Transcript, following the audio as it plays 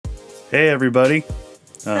Hey everybody.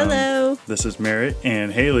 Hello. This is Merritt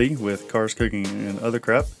and Haley with Cars, Cooking, and Other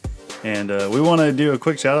Crap. And we want to do a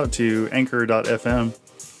quick shout out to Anchor.fm.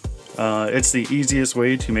 It's the easiest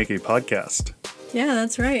way to make a podcast. Yeah,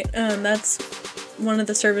 that's right. That's one of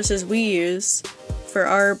the services we use for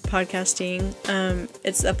our podcasting.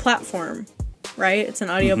 It's a platform, right? It's an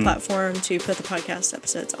audio platform to put the podcast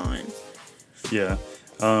episodes on. Yeah.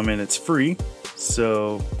 And it's free.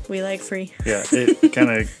 So we like free. Yeah, it kind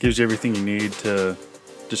of gives you everything you need to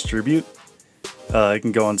distribute. It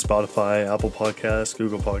can go on Spotify, Apple Podcasts,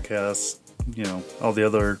 Google Podcasts, all the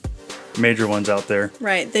other major ones out there.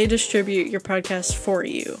 Right, they distribute your podcast for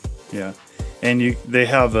you. Yeah, and they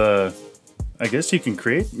have I guess you can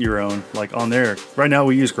create your own, like on there. Right now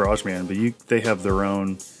we use GarageBand, but they have their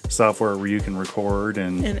own software where you can record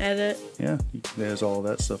and edit. Yeah, there's all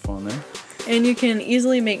that stuff on there. And you can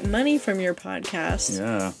easily make money from your podcast.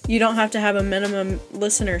 Yeah. You don't have to have a minimum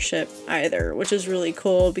listenership either, which is really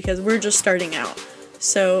cool because we're just starting out.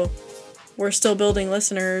 So we're still building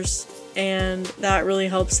listeners, and that really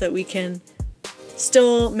helps that we can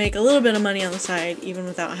still make a little bit of money on the side even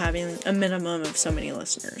without having a minimum of so many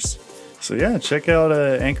listeners. So yeah, check out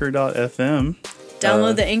Anchor.fm.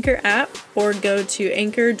 Download the Anchor app or go to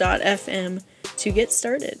Anchor.fm to get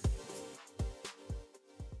started.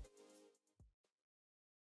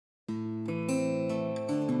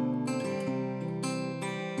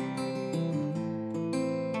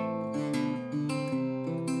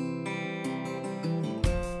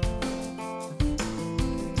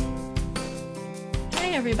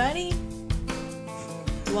 Hey everybody,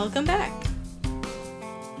 welcome back.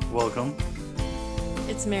 Welcome.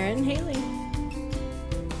 It's Merritt and Haley.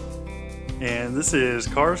 And this is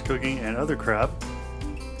Cars, Cooking, and Other Crap.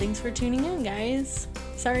 Thanks for tuning in, guys.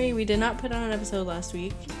 Sorry we did not put on an episode last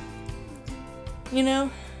week. I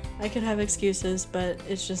could have excuses, but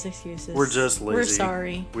it's just excuses. We're just lazy. We're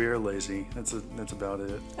sorry. We are lazy. That's about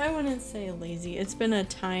it. I wouldn't say lazy. It's been a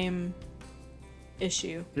time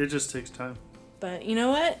issue. It just takes time. But you know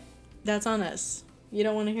what? That's on us. You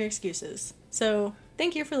don't want to hear excuses. So,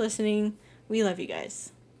 thank you for listening. We love you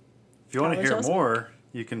guys. If you want to hear more,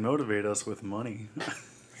 you can motivate us with money.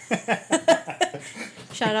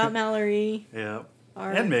 Shout out Mallory. Yeah.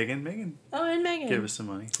 And Megan. Oh, and Megan. Give us some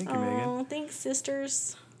money. Thank you, Megan. Oh, thanks,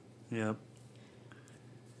 sisters. Yep.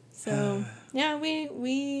 So, yeah,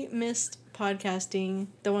 we missed podcasting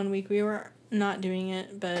the 1 week we were not doing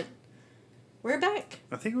it, but we're back.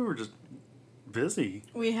 I think we were just busy.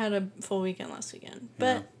 We had a full weekend last weekend,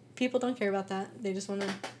 but people don't care about that. They just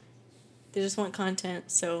want content.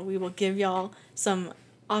 So we will give y'all some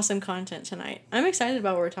awesome content tonight. I'm excited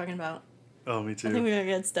about what we're talking about. Oh, me too. I think we got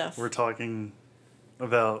good stuff. We're talking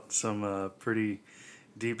about some pretty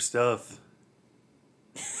deep stuff.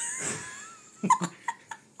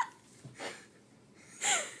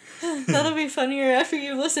 That'll be funnier after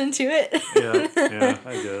you listen to it. yeah,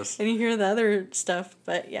 I guess. And you hear the other stuff,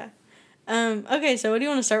 but yeah. Okay, so what do you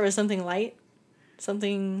want to start with? Something light?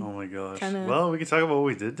 Something... Oh my gosh. Kinda... Well, we can talk about what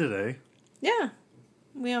we did today. Yeah.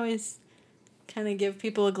 We always kind of give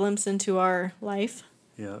people a glimpse into our life.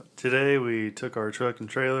 Yeah. Today we took our truck and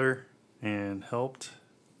trailer and helped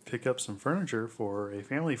pick up some furniture for a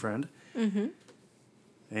family friend. Mm-hmm.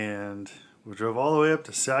 And we drove all the way up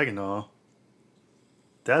to Saginaw.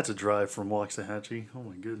 That's a drive from Waxahachie. Oh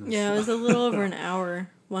my goodness. Yeah, it was a little over an hour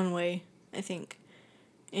one way, I think.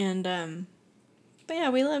 And, but yeah,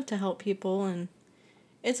 we love to help people, and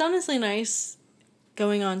it's honestly nice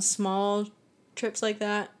going on small trips like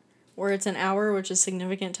that, where it's an hour, which is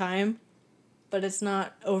significant time, but it's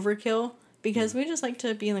not overkill, because we just like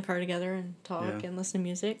to be in the car together and talk and listen to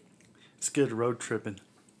music. It's good road tripping.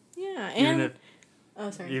 Yeah, and...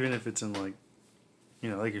 Even if it's in, like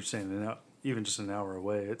you're saying, even just an hour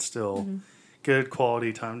away, it's still good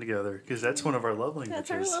quality time together, because that's one of our love languages.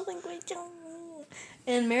 That's our love language.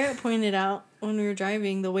 And Merritt pointed out when we were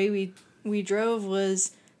driving, the way we drove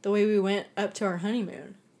was the way we went up to our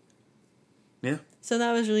honeymoon. Yeah. So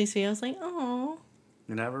that was really sweet. I was like, oh.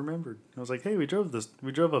 And I remembered. I was like, hey, we drove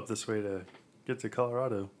up this way to get to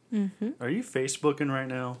Colorado. Mm-hmm. Are you Facebooking right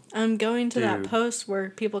now? I'm going to that post where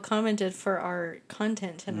people commented for our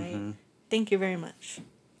content tonight. Mm-hmm. Thank you very much.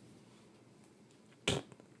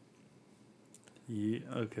 Yeah,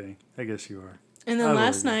 okay. I guess you are. And then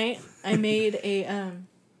last night, I made a...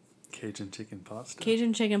 Cajun chicken pasta.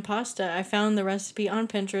 Cajun chicken pasta. I found the recipe on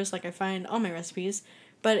Pinterest, like I find all my recipes.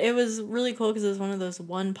 But it was really cool because it was one of those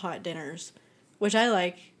one-pot dinners, which I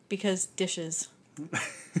like because dishes.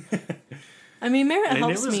 I mean, Merritt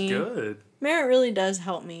helps me. And it was good. Merritt really does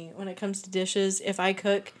help me when it comes to dishes. If I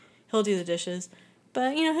cook, he'll do the dishes.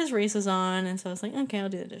 But, his race is on, and so I was like, okay, I'll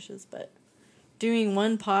do the dishes. But doing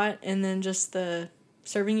one pot and then just the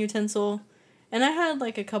serving utensil, and I had,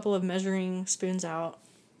 like, a couple of measuring spoons out,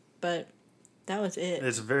 but that was it.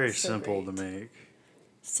 It's very simple to make.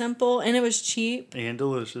 Simple, and it was cheap. And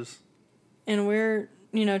delicious. And we're,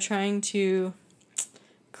 trying to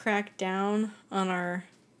crack down on our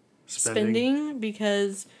spending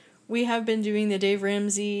because we have been doing the Dave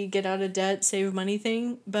Ramsey get out of debt, save money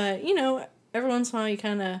thing. But, every once in a while you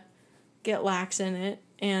kind of get lax in it.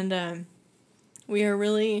 And we are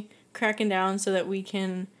really cracking down so that we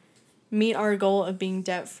can meet our goal of being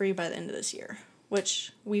debt-free by the end of this year,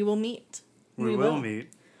 which we will meet. We will meet.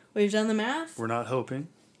 We've done the math. We're not hoping.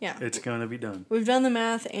 Yeah. It's going to be done. We've done the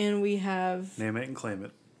math, and we have... Name it and claim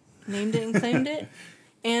it. Named it and claimed it.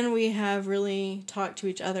 And we have really talked to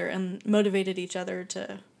each other and motivated each other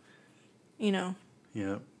to, Yeah.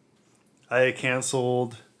 I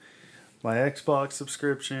canceled my Xbox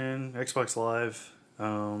subscription, Xbox Live.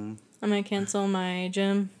 I'm going to cancel my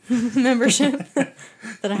gym membership that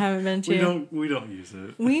I haven't been to. We don't use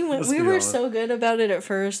it. We were so good about it at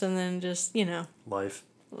first, and then just, Life.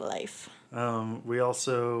 We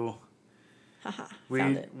also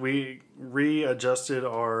we readjusted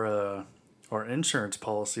our insurance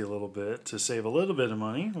policy a little bit to save a little bit of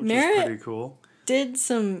money, which is pretty cool. Did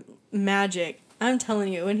some magic. I'm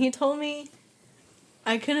telling you, when he told me,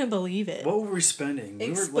 I couldn't believe it. What were we spending?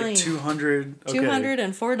 Explain. We were like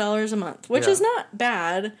 $204 a month, which is not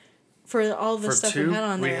bad for all the stuff we had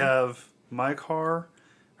on there. We have my car,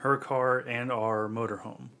 her car, and our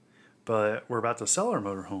motorhome. But we're about to sell our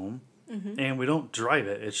motorhome, and we don't drive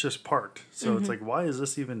it. It's just parked. So it's like, why is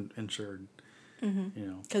this even insured?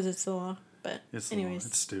 Because it's the law. But anyways,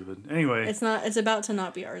 it's stupid. Anyway, it's not. It's about to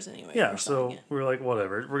not be ours anyway. Yeah, so we're like,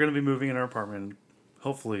 whatever. We're gonna be moving in our apartment,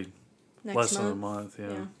 hopefully, less than a month.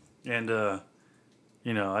 Yeah. And I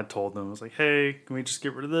told them, I was like, hey, can we just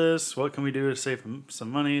get rid of this? What can we do to save some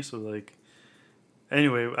money? So like,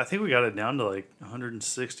 anyway, I think we got it down to like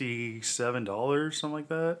 $167, something like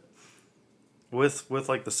that. With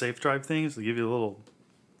like the safe drive things, they give you a little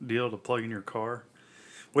deal to plug in your car.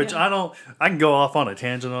 Which I can go off on a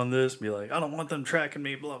tangent on this, be like, I don't want them tracking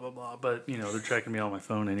me, blah, blah, blah. But, they're tracking me on my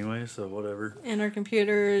phone anyway, so whatever. And our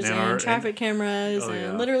computers and traffic cameras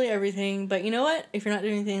and literally everything. But you know what? If you're not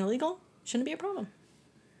doing anything illegal, it shouldn't be a problem.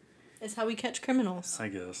 It's how we catch criminals. I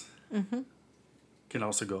guess. Can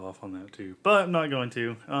also go off on that too. But I'm not going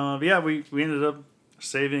to. We ended up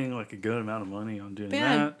saving like a good amount of money on doing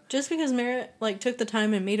that. Just because Merritt took the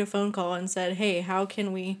time and made a phone call and said, hey, how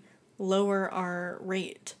can we lower our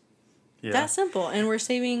rate? Yeah. That's simple, and we're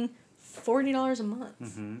saving $40 a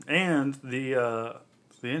month. And the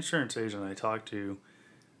insurance agent I talked to,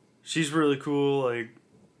 she's really cool. Like,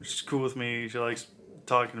 she's cool with me. She likes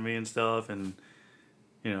talking to me and stuff, and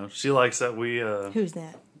she likes that we. Who's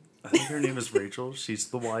that? I think her name is Rachel. She's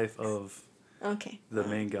the wife of. Okay. The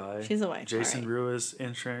main guy. She's the wife. Jason Ruiz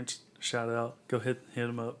Insurance. Shout out. Go hit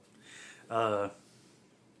him up.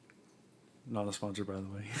 Not a sponsor, by the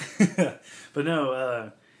way. But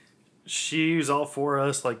no, she's all for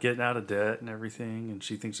us, like, getting out of debt and everything, and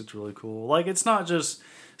she thinks it's really cool. Like, it's not just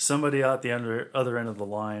somebody out the other end of the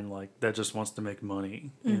line, like, that just wants to make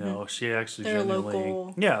money. She actually they're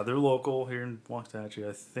local. Yeah, they're local here in Waxahachie,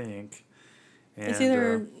 I think. And, it's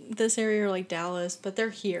either this area or, like, Dallas, but they're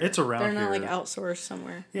here. It's around here. They're not, like, outsourced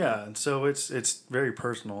somewhere. Yeah, and so it's very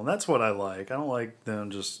personal, and that's what I like. I don't like them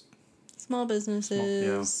just... Small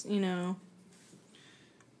businesses,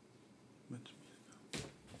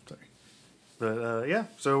 Sorry. But,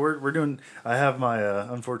 so we're doing... I have my,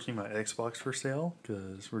 unfortunately, my Xbox for sale,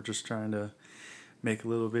 because we're just trying to make a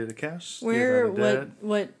little bit of cash.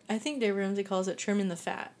 What I think Dave Ramsey calls it trimming the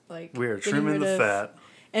fat. Like, we are trimming the fat.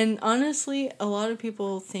 And honestly, a lot of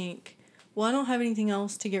people think, well, I don't have anything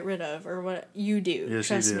else to get rid of, or what you do. Yes,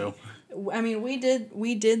 Trust you do. Me. I mean, we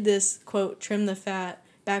did this, quote, trim the fat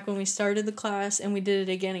back when we started the class, and we did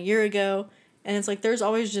it again a year ago. And it's like, there's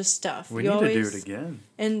always just stuff. We need to do it again.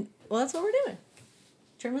 And, well, that's what we're doing.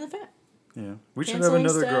 Trimming the fat. Yeah. We should have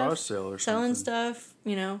another garage sale or something. Selling stuff,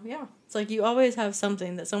 yeah. It's like you always have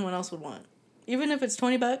something that someone else would want. Even if it's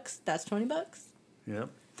 $20, that's $20. Yep.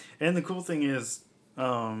 And the cool thing is,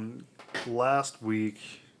 last week,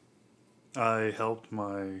 I helped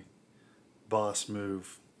my boss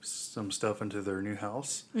move some stuff into their new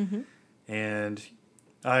house. And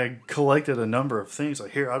I collected a number of things.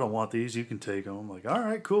 Like, here, I don't want these. You can take them. I'm like, all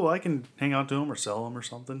right, cool. I can hang on to them or sell them or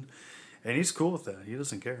something. And he's cool with that. He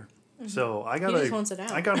doesn't care. So I got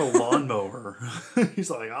I got a lawnmower. He's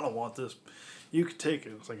like, I don't want this. You can take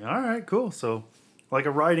it. I was like, all right, cool. So like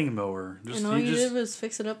a riding mower. And all you did was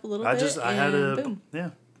fix it up a little bit. I had to, boom. yeah,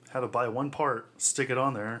 had to buy one part, stick it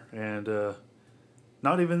on there, and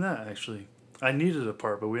not even that actually. I needed a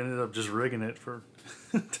part, but we ended up just rigging it for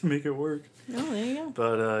to make it work. Oh, there you go.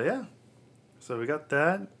 But yeah, so we got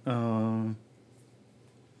that. I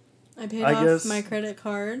paid off my credit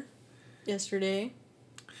card yesterday.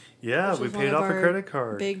 Yeah, we paid off a credit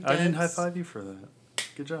card. Big I didn't high five you for that.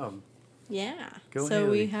 Good job. Yeah. Go so Haley.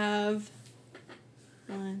 we have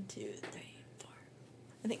 1, 2, 3, 4.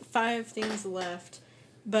 I think 5 things left.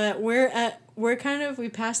 But we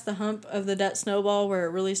passed the hump of the debt snowball where it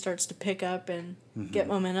really starts to pick up and get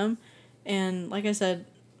momentum. And like I said,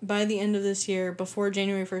 by the end of this year, before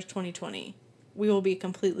January 1st, 2020, we will be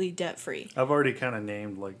completely debt free. I've already kind of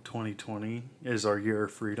named like 2020 is our year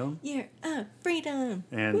of freedom. Year of freedom.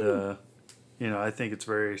 And, I think it's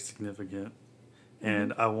very significant.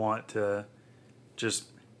 And I want to just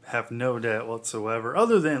have no debt whatsoever,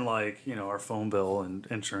 other than like, our phone bill and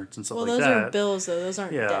insurance and stuff like that. Well, those are bills, though. Those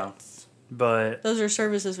aren't debts. But those are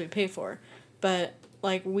services we pay for. But,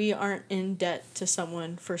 like, we aren't in debt to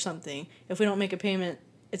someone for something. If we don't make a payment,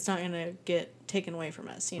 it's not going to get taken away from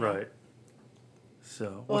us, Right.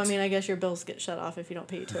 So. Well, I guess your bills get shut off if you don't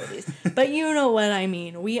pay utilities. But you know what I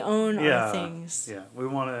mean. We own our things. Yeah. We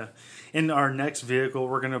want to... In our next vehicle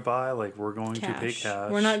we're going to buy, like, we're going to pay cash.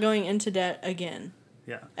 We're not going into debt again.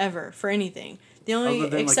 Yeah. Ever. For anything. The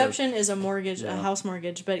only exception is a mortgage, a house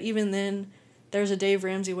mortgage. But even then, there's a Dave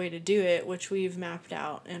Ramsey way to do it, which we've mapped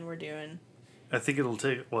out and we're doing. I think it'll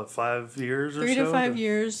take, 5 years or so? 3 to 5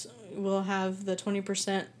 years, we'll have the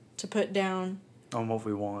 20% to put down. On what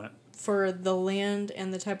we want. For the land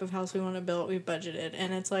and the type of house we want to build, we've budgeted.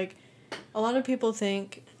 And it's like, a lot of people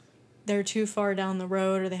think they're too far down the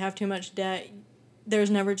road or they have too much debt. There's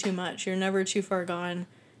never too much. You're never too far gone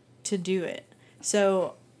to do it.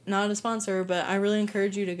 So, not a sponsor, but I really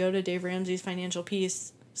encourage you to go to Dave Ramsey's Financial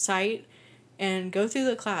Peace site and go through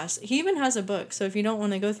the class. He even has a book, so if you don't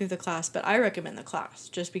want to go through the class, but I recommend the class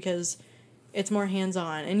just because it's more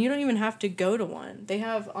hands-on. And you don't even have to go to one. They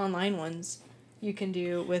have online ones you can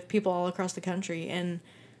do with people all across the country. And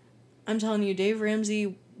I'm telling you, Dave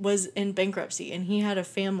Ramsey was in bankruptcy, and he had a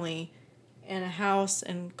family and a house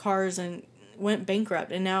and cars and went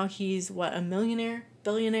bankrupt. And now he's, a millionaire?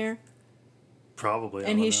 Billionaire? Probably.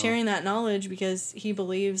 And he's sharing that knowledge because he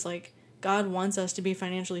believes, like, God wants us to be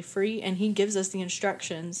financially free, and he gives us the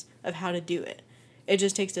instructions of how to do it. It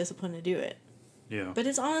just takes discipline to do it. Yeah. But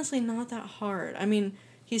it's honestly not that hard.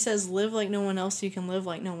 He says live like no one else so you can live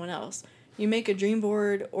like no one else. You make a dream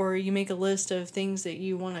board or you make a list of things that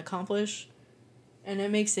you want to accomplish, and it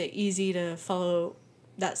makes it easy to follow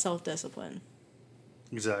that self-discipline.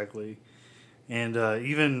 Exactly. And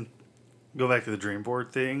even go back to the dream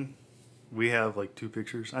board thing, we have like 2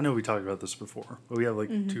 pictures. I know we talked about this before, but we have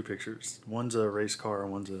like 2 pictures. One's a race car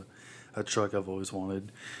and one's a truck I've always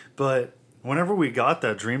wanted. But whenever we got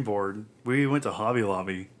that dream board, we went to Hobby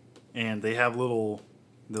Lobby, and they have the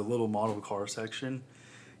little model car section.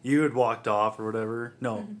 You had walked off or whatever.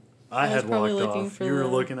 No, I had walked off. You were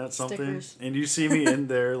looking at something, stickers. And you see me in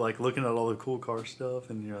there, like, looking at all the cool car stuff,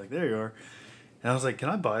 and you're like, there you are. And I was like, can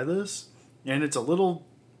I buy this? And it's a little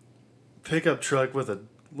pickup truck with a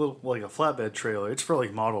little, like, a flatbed trailer. It's for,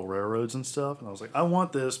 like, model railroads and stuff. And I was like, I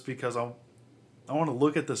want this because I want to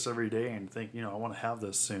look at this every day and think, I want to have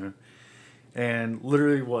this soon. And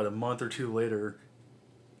literally, a month or 2 later,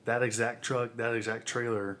 that exact truck, that exact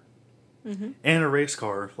trailer... and a race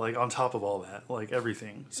car, like, on top of all that, like,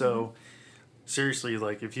 everything. So, seriously,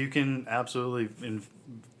 like, if you can absolutely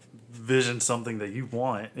envision something that you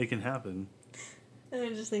want, it can happen. And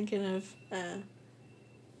I'm just thinking of,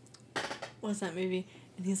 what's that movie?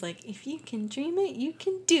 And he's like, if you can dream it, you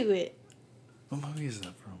can do it. What movie is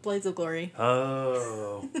that from? Blades of Glory.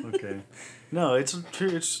 Oh, okay. No, it's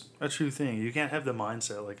a true thing. You can't have the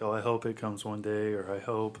mindset, like, oh, I hope it comes one day, or I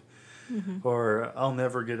hope... or I'll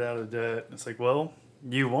never get out of debt. It's like, well,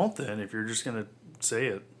 you won't then if you're just going to say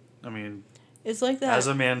it. It's like that. As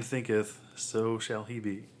a man thinketh, so shall he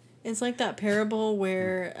be. It's like that parable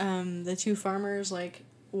where the 2 farmers, like,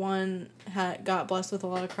 one got blessed with a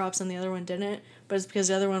lot of crops and the other one didn't. But it's because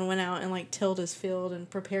the other one went out and, like, tilled his field and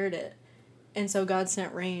prepared it. And so God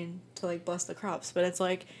sent rain to, like, bless the crops. But it's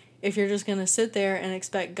like, if you're just going to sit there and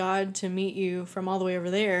expect God to meet you from all the way over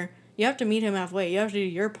there, you have to meet him halfway. You have to do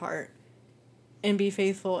your part. And be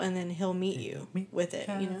faithful, and then he'll meet you with it,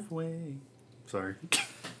 halfway. Sorry.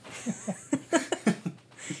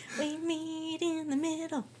 We meet in the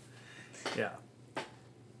middle. Yeah.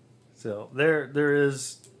 So there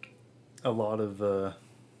is a lot of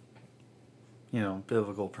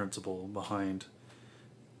biblical principle behind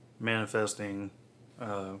manifesting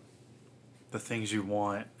the things you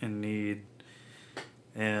want and need.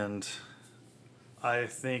 And I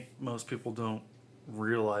think most people don't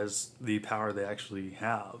realize the power they actually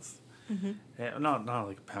have. Mm-hmm. And not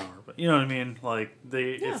like power, but you know what I mean? Like,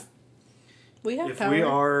 We have if power. we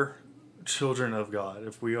are children of God,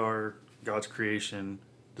 if we are God's creation,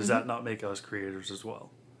 does that not make us creators as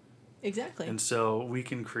well? Exactly. And so we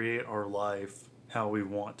can create our life how we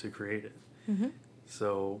want to create it. Mm-hmm.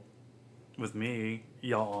 So with me,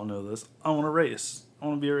 y'all all know this, I want to race. I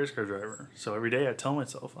want to be a race car driver. So every day I tell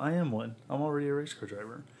myself, I am one. I'm already a race car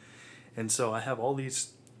driver. And so I have all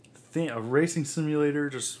these a racing simulator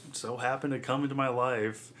just so happened to come into my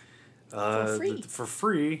life. For free. For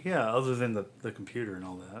free, yeah, other than the computer and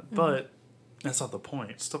all that. Mm-hmm. But that's not the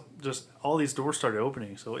point. Stuff, just all these doors started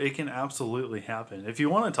opening, so it can absolutely happen. If you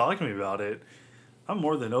want to talk to me about it, I'm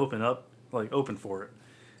more than open for it.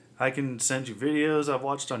 I can send you videos I've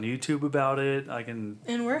watched on YouTube about it.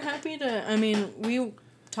 And we're happy to. I mean, we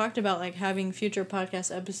talked about like having future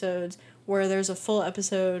podcast episodes where there's a full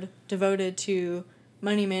episode devoted to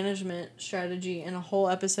money management strategy and a whole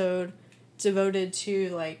episode devoted to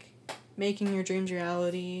like making your dreams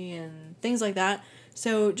reality and things like that.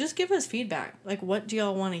 So just give us feedback. Like, what do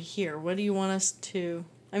y'all want to hear? What do you want us to...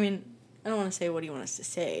 I mean, I don't want to say what do you want us to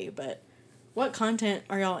say, but what content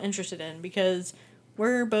are y'all interested in? Because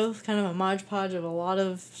we're both kind of a modge podge of a lot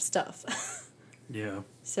of stuff. Yeah.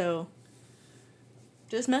 So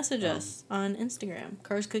just message us on Instagram,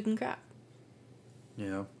 Cars Cooking Crap.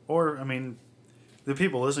 Yeah. Or, I mean, the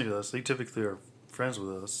people listening to this, they typically are friends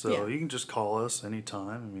with us. So you can just call us anytime.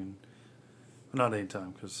 I mean, not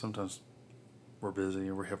anytime, because sometimes... we're busy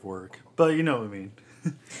or we have work. But you know what I mean.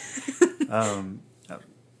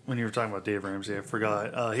 When you were talking about Dave Ramsey, I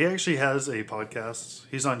forgot. He actually has a podcast.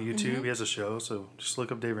 He's on YouTube. Mm-hmm. He has a show. So just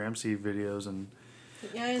look up Dave Ramsey videos. And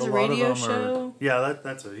yeah, he has a radio show.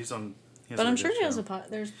 That's it. He's on... But I'm sure he has a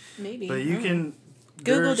there's maybe. But you can...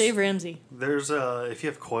 Google Dave Ramsey. There's if you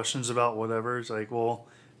have questions about whatever, it's like, well,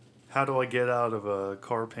 how do I get out of a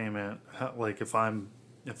car payment? Like if I'm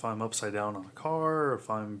upside down on a car, or if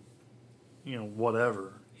I'm...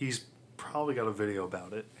 whatever. He's probably got a video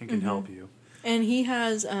about it and can help you. And he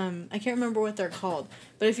has, I can't remember what they're called,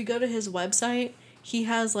 but if you go to his website, he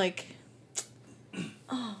has like,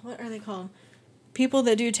 what are they called? People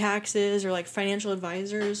that do taxes or like financial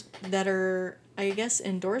advisors that are, I guess,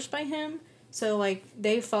 endorsed by him. So like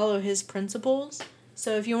they follow his principles.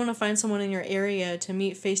 So if you want to find someone in your area to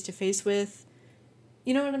meet face to face with,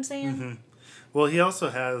 you know what I'm saying? Mm-hmm. Well, he also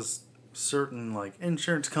has certain like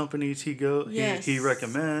insurance companies he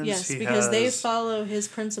recommends. Yes, because they follow his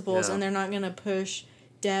principles and they're not going to push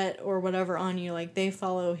debt or whatever on you. Like they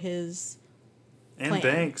follow his plan.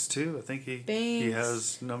 Banks too. I think he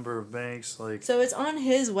has a number of banks like. So it's on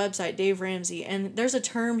his website, Dave Ramsey, and there's a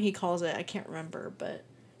term he calls it. I can't remember, but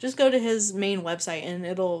just go to his main website and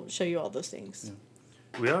it'll show you all those things.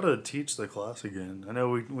 Yeah. We ought to teach the class again. I know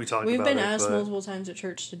we talked about it. We've been asked multiple times at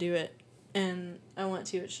church to do it. And I want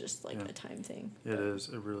to. It's just like a time thing. It is.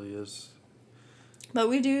 It really is. But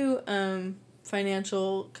we do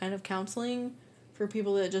financial kind of counseling for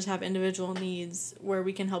people that just have individual needs where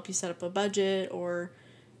we can help you set up a budget or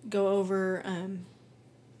go over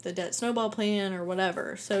the debt snowball plan or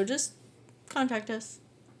whatever. So just contact us.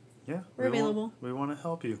 Yeah. We're available. We want to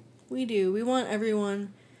help you. We do. We want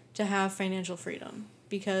everyone to have financial freedom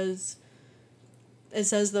because it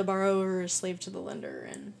says the borrower is slave to the lender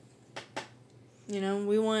and...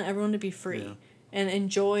 we want everyone to be free and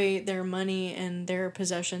enjoy their money and their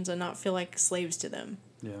possessions and not feel like slaves to them.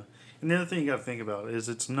 Yeah. And the other thing you got to think about is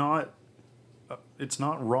it's not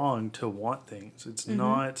wrong to want things. It's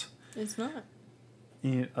not. It's not.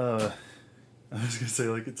 I was going to say,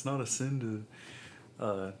 like, it's not a sin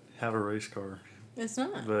to have a race car. It's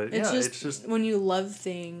not. But, it's just when you love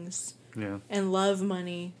things and love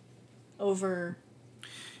money over...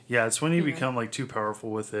 Yeah, it's when you become like too powerful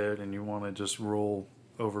with it and you want to just rule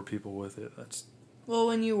over people with it. Well,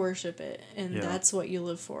 when you worship it and that's what you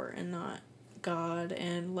live for and not God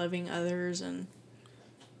and loving others and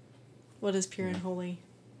what is pure and holy.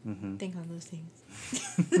 Mm-hmm. Think on those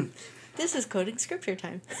things. This is quoting scripture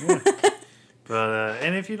time. Yeah. But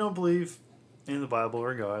and if you don't believe in the Bible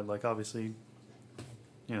or God, like obviously,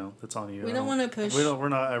 that's on you. We don't want to push. We're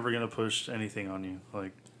not ever gonna push anything on you.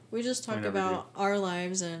 Like. We just talk about our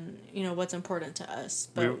lives and, what's important to us.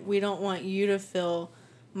 But we don't want you to feel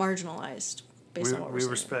marginalized based on what we're saying.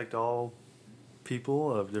 We respect all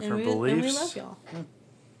people of different beliefs. And we love y'all.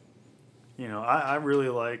 Yeah. I really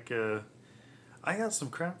like... I got some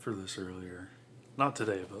crap for this earlier. Not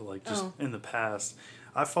today, but like just in the past.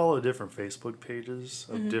 I follow different Facebook pages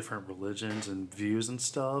of different religions and views and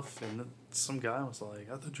stuff, and some guy was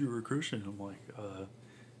like, "I thought you were a Christian." I'm like,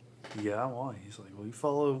 yeah, why?" He's like, "Well, you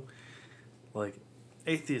follow like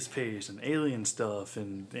atheist page and alien stuff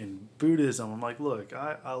and Buddhism." I'm like, "Look,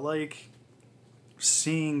 I like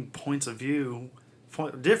seeing points of view,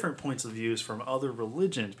 different points of views from other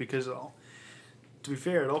religions, because to be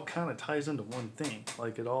fair, it all kind of ties into one thing.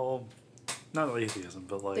 Like, it all, not atheism,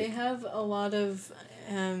 but like... They have a lot of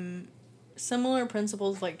similar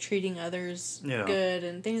principles, like treating others good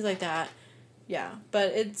and things like that. Yeah,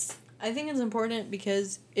 but I think it's important,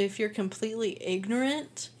 because if you're completely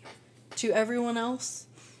ignorant to everyone else,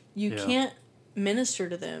 you can't minister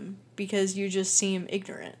to them because you just seem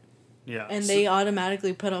ignorant. Yeah. And they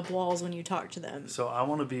automatically put up walls when you talk to them. So I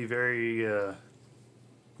want to be very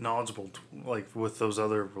knowledgeable, like, with those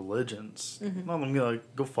other religions. I'm going to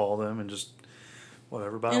go follow them and just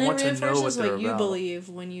whatever, but I want to know what they're about. you believe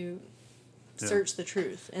when you search the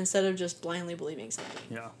truth, instead of just blindly believing something.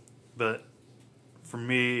 Yeah. But for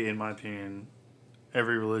me, in my opinion,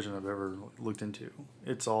 every religion I've ever looked into,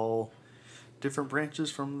 it's all different branches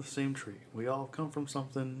from the same tree. We all come from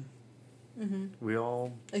something... We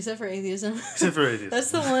all... Except for atheism. That's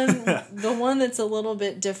the one that's a little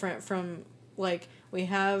bit different from, like, we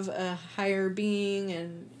have a higher being,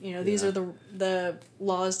 and, these are the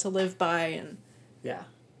laws to live by, and,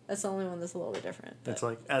 that's the only one that's a little bit different. But. It's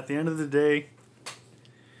like, at the end of the day,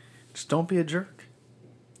 just don't be a jerk.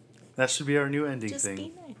 That should be our new ending thing.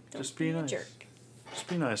 Be nice. Just be nice. A jerk. Just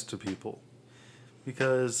be nice to people.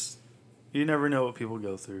 Because you never know what people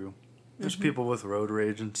go through. There's people with road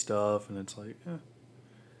rage and stuff, and it's like,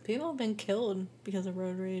 People have been killed because of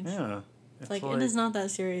road rage. Yeah. It's like, it is not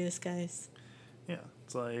that serious, guys. Yeah.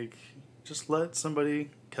 It's like, just let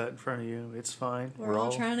somebody cut in front of you. It's fine. We're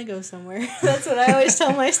all trying to go somewhere. That's what I always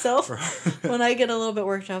tell myself. When I get a little bit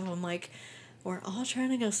worked up, I'm like, we're all trying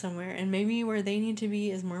to go somewhere, and maybe where they need to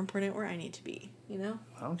be is more important where I need to be,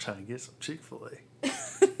 I'm trying to get some Chick-fil-A.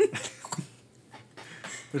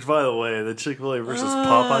 Which, by the way, the Chick-fil-A versus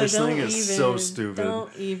Popeyes thing is so stupid.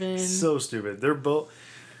 Don't even. So stupid. They're both...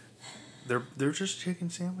 They're just chicken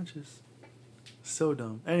sandwiches. So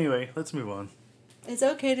dumb. Anyway, let's move on. It's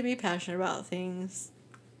okay to be passionate about things.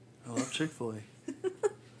 I love Chick-fil-A.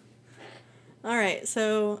 All right,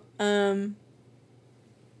 so,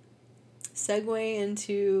 segue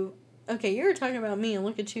into... Okay, you were talking about me, and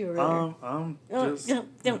look at you over there. Just...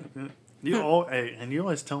 You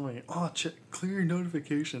always tell me, clear your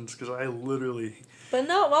notifications, because I literally... But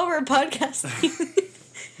not while we're podcasting.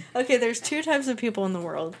 Okay, there's two types of people in the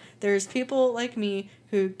world. There's people like me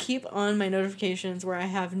who keep on my notifications where I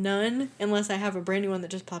have none unless I have a brand new one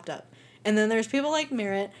that just popped up. And then there's people like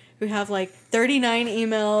Merritt who have like 39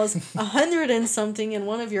 emails, 100 and something in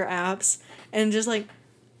one of your apps, and just like...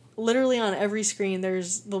 Literally on every screen,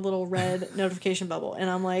 there's the little red notification bubble. And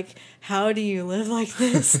I'm like, how do you live like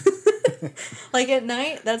this? Like, at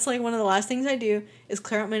night, that's like one of the last things I do is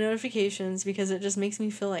clear out my notifications, because it just makes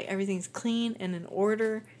me feel like everything's clean and in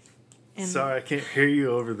order. And sorry, I can't hear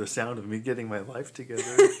you over the sound of me getting my life together.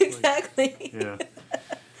 Exactly. Yeah.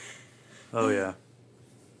 Oh, yeah.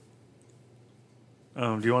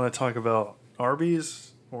 Do you want to talk about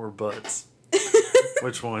Arby's or Butts?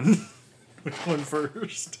 Which one? Which one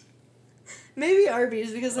first? Maybe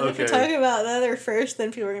Arby's, because then if we talk about the other first,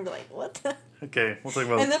 then people are going to be like, what the... Okay, we'll talk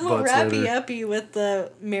about And then we'll Butts wrap later. you uppy with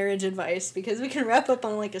the marriage advice, because we can wrap up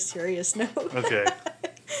on like a serious note. Okay.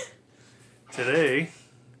 Today,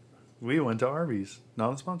 we went to Arby's.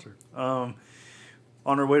 Not a sponsor. On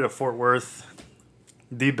our way to Fort Worth,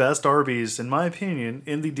 the best Arby's, in my opinion,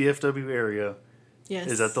 in the DFW area... Yes.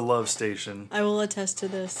 Is at the Love Station. I will attest to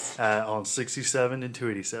this. On 67 and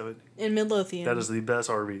 287. In Midlothian. That is the best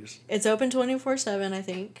Arby's. It's open 24/7, I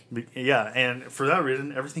think. Yeah, and for that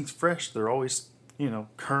reason, everything's fresh. They're always,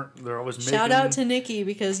 current. They're always making... Shout out to Nikki,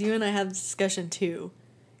 because you and I had this discussion too.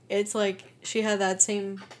 It's like she had that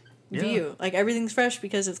same view. Like, everything's fresh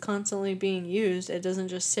because it's constantly being used. It doesn't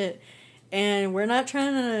just sit. And we're not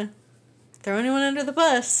trying to throw anyone under the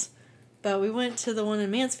bus, but we went to the one in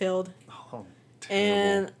Mansfield.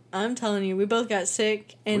 And I'm telling you, we both got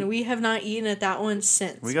sick, and we have not eaten at that one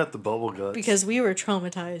since. We got the bubble guts. Because we were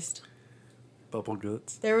traumatized. Bubble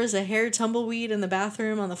guts. There was a hair tumbleweed in the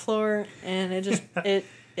bathroom on the floor, and it just,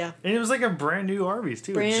 yeah. And it was like a brand new Arby's,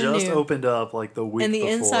 too. Brand it just new. Opened up like the week before. And the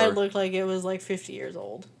before. inside looked like it was like 50 years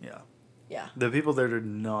old. Yeah. Yeah. The people there did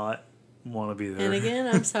not want to be there. And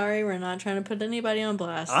again, I'm sorry, we're not trying to put anybody on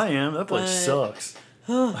blast. I am. That place sucks.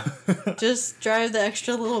 Just drive the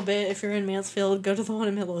extra little bit. If you're in Mansfield, go to the one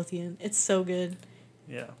in Midlothian. It's so good.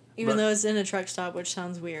 Yeah. Even though it's in a truck stop, which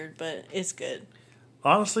sounds weird, but it's good.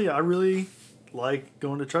 Honestly, I really like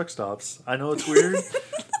going to truck stops. I know it's weird,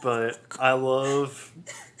 but I love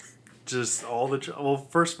just all the... well,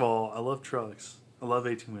 first of all, I love trucks. I love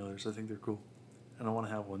 18-wheelers. I think they're cool. And I want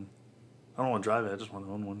to have one. I don't want to drive it. I just want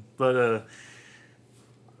to own one. But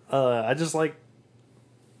I just like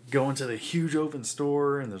going to the huge open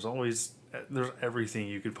store, and there's everything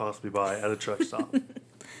you could possibly buy at a truck stop.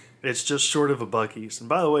 It's just short of a Buc-ee's. And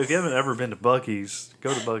by the way, if you haven't ever been to Buc-ee's,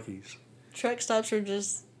 go to Buc-ee's. Truck stops are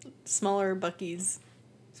just smaller Buc-ee's.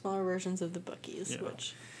 Smaller versions of the Buc-ee's, Yeah.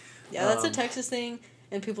 which... yeah, that's a Texas thing,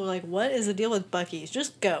 and people are like, what is the deal with Buc-ee's?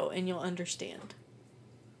 Just go, and you'll understand.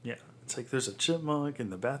 Yeah. It's like there's a chipmunk,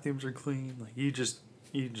 and the bathrooms are clean. Like, you just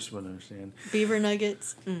wouldn't understand. Beaver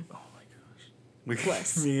nuggets. Mm. Oh, my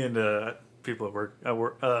gosh. Me and people at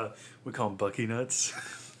work, we call them Bucky nuts.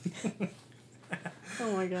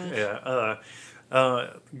 Oh my gosh. Yeah.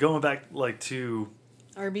 Going back to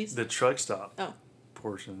Arby's? the truck stop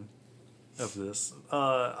portion of this,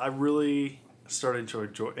 I really started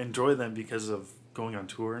to enjoy them because of going on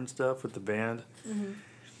tour and stuff with the band. Mm-hmm.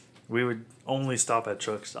 We would only stop at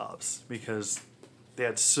truck stops because they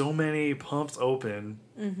had so many pumps open.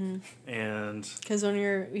 Mm-hmm. And because when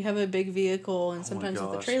you have a big vehicle and sometimes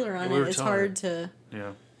with a trailer on it, it's hard to...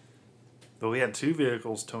 Yeah. But we had 2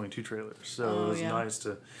 vehicles towing 2 trailers, so it was nice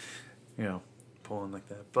to, pull in like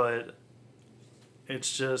that. But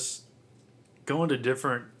it's just going to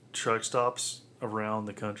different truck stops around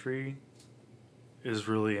the country is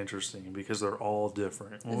really interesting because they're all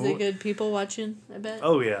different. Is it good people watching, I bet?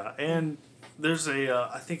 Oh, yeah. And there's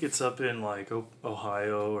I think it's up in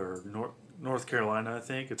Ohio or North Carolina, I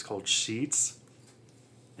think. It's called Sheets.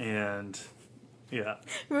 And... yeah.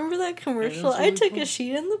 Remember that commercial? Really I took a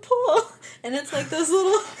sheet in the pool. And it's like those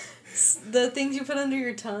little... the things you put under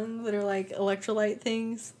your tongue that are like electrolyte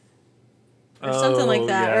things. Or something like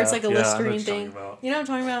that. Yeah. Or it's like a Listerine thing. About. You know what I'm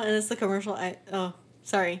talking about? And it's the commercial.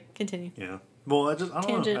 Sorry. Continue. Yeah. Well, I don't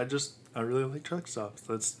know. I really like truck stops.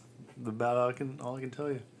 That's about all I can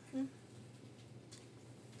tell you. Mm.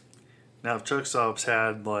 Now, if truck stops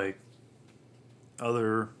had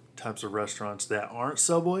other types of restaurants that aren't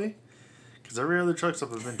Subway... because every other truck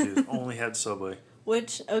stop I've been to only had Subway.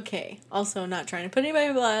 Which, okay, also not trying to put anybody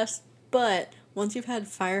on blast, but once you've had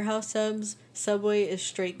Firehouse subs, Subway is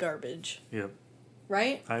straight garbage. Yep.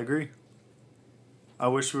 Right? I agree. I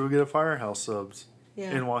wish we would get a Firehouse subs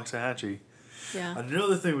in Waxahachie. Yeah.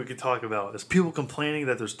 Another thing we could talk about is people complaining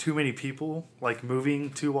that there's too many people,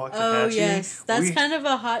 moving to Waxahachie. Oh, yes. That's kind of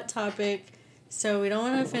a hot topic, so we don't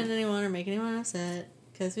want to offend anyone or make anyone upset,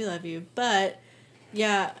 because we love you, but...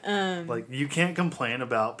 yeah. you can't complain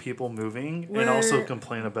about people moving and also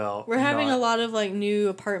complain about... we're having a lot of, new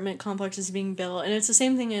apartment complexes being built, and it's the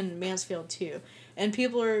same thing in Mansfield, too. And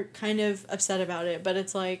people are kind of upset about it, but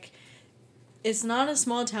it's it's not a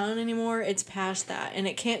small town anymore. It's past that, and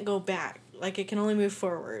it can't go back. It can only move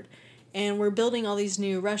forward. And we're building all these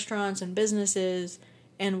new restaurants and businesses,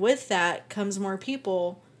 and with that comes more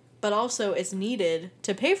people, but also it's needed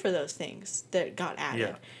to pay for those things that got added.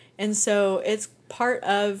 Yeah. And so it's part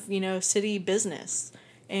of, city business.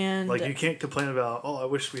 And you can't complain about, I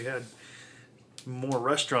wish we had more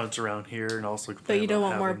restaurants around here, and also complain but you don't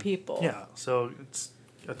want more people. Yeah, so it's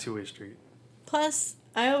a two-way street. Plus,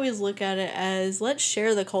 I always look at it as, let's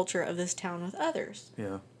share the culture of this town with others.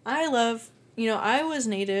 Yeah. I love, I was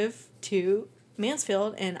native to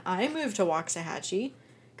Mansfield, and I moved to Waxahachie.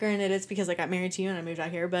 Granted, it's because I got married to you and I moved out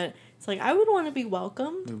here, but it's I would want to be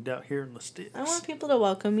welcomed. Moved out here in the sticks. I want people to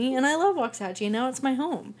welcome me, and I love Waxahachie, and now it's my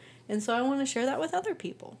home. And so I want to share that with other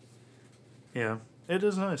people. Yeah, it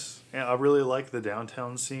is nice. Yeah, I really like the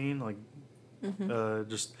downtown scene,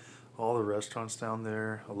 just all the restaurants down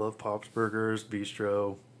there. I love Pop's Burgers,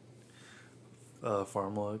 Bistro,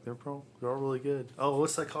 Farm Luck. They're all really good. Oh,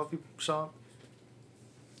 what's that coffee shop?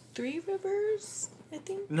 3 Rivers, I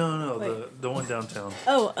think? No, the one downtown.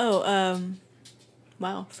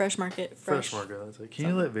 Wow, Fresh Market. Fresh Market. That's can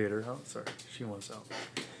you let Vader out? Sorry, she wants out.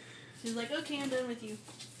 She's like, okay, I'm done with you.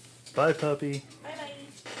 Bye, puppy. Bye-bye.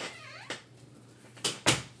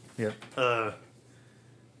 Yep.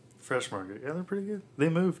 Fresh Market. Yeah, they're pretty good. They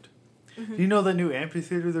moved. Mm-hmm. Do you know that new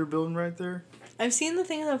amphitheater they're building right there? I've seen the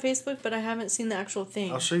things on Facebook, but I haven't seen the actual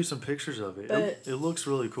thing. I'll show you some pictures of it. It looks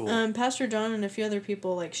really cool. Pastor John and a few other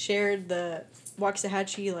people shared the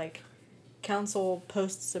Waxahachie council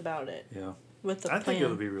posts about it. Yeah. With the plan. I think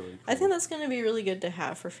it'll be really cool. I think that's going to be really good to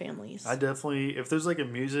have for families. I definitely, if there's a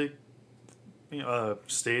music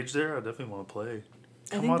stage there, I definitely want to play.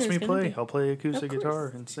 Come watch me play. I'll play acoustic guitar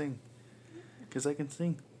and sing. Because I can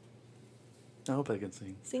sing. I hope I can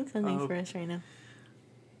sing. Sing something for us right now.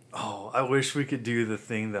 Oh, I wish we could do the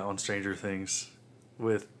thing that on Stranger Things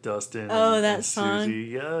with Dustin. Oh, and, that and song. Susie.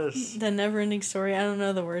 Yes. The Never-Ending Story. I don't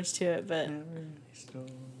know the words to it, but... Never-ending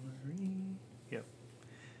story. Yep.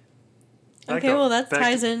 Okay, well, that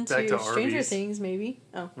ties into Stranger Arby's. Things, maybe.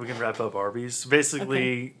 Oh. We can wrap up Arby's.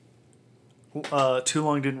 Basically, Too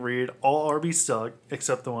Long Didn't Read. All Arby's suck,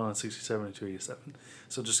 except the one on 67 and 287.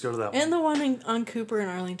 So just go to that one. And the one on Cooper and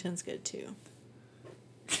Arlington's good, too.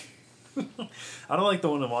 I don't like the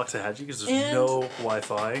one in Waxahachie because there's no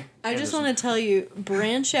Wi-Fi. I just want to tell you,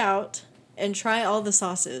 branch out and try all the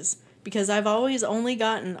sauces. Because I've always only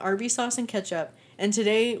gotten Arby's sauce and ketchup. And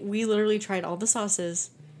today, we literally tried all the sauces.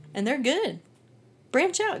 And they're good.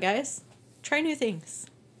 Branch out, guys. Try new things.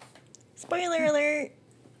 Spoiler alert!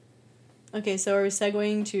 Okay, so are we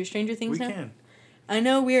segueing to Stranger Things now? We can. I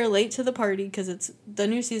know we are late to the party because the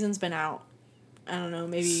new season's been out. I don't know,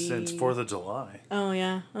 maybe... Since 4th of July. Oh,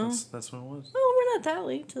 yeah. Oh. That's when it was. Oh, we're not that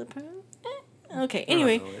late to the party. Okay,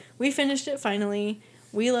 anyway, we finished it finally.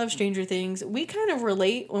 We love Stranger Things. We kind of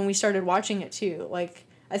relate when we started watching it, too. Like,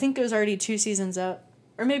 I think it was already 2 seasons up.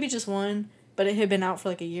 Or maybe just 1. But it had been out for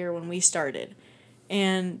like a year when we started.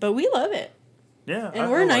 But we love it. Yeah,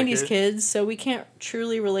 and we're 90s kids, so we can't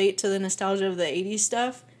truly relate to the nostalgia of the 80s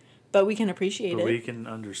stuff. But we can appreciate it. We can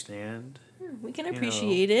understand. We can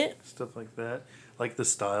appreciate it. Stuff like that. Like the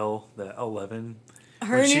style that 11.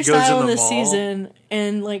 Her new style in this season,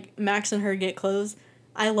 and like Max and her get clothes.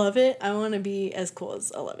 I love it. I want to be as cool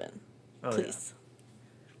as 11. Please.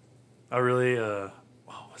 Yeah. I really,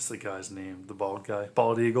 what's the guy's name? The bald guy?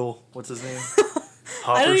 Bald Eagle? What's his name?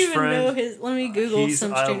 I don't even know his... Let me Google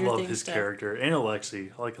some Stranger Things I love his character. And Alexi.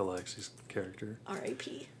 I like Alexi's character.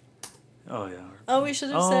 R.I.P. Oh, yeah. Oh, we should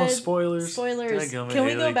have said... spoilers. Spoilers. Can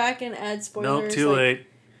we go back and add spoilers? Nope, too late.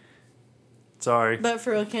 Sorry. But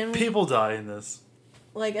for real, can we... People die in this.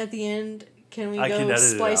 Like, at the end, can we go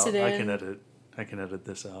splice it in? I can edit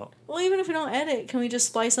this out. Well, even if we don't edit, can we just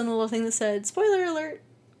splice on the little thing that said, spoiler alert?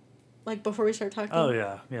 Like, before we start talking? Oh,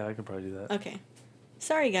 yeah. Yeah, I can probably do that. Okay.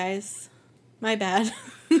 Sorry, guys. My bad.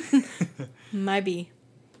 My B.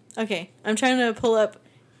 Okay, I'm trying to pull up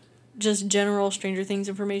just general Stranger Things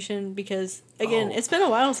information because, again, it's been a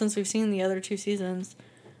while since we've seen the other 2 seasons.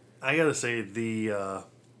 I gotta say, the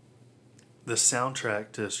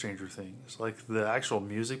soundtrack to Stranger Things, like the actual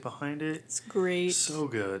music behind it, it's great. So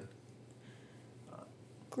good.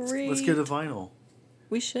 Great. Let's get a vinyl.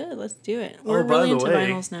 We should. Let's do it. We're really into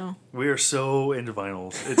vinyls now. We are so into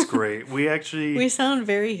vinyls. It's great. We actually... We sound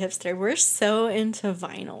very hipster. We're so into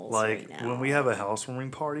vinyls right now. When we have a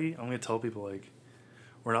housewarming party, I'm going to tell people, like,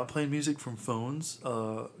 we're not playing music from phones.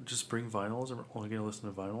 Just bring vinyls, and we're only going to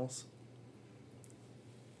listen to vinyls.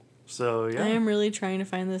 So, yeah. I am really trying to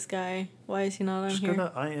find this guy. Why is he not on here? Just go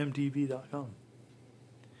to imdb.com.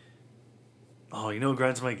 Oh, you know what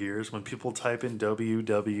grinds my gears? When people type in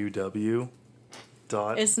www...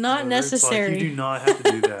 It's not necessary. Like, you do not have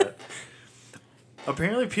to do that.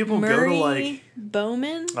 Apparently, people go to like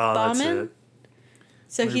Bowman. Oh, that's it.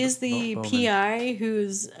 So he's the PI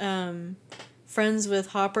who's friends with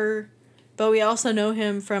Hopper, but we also know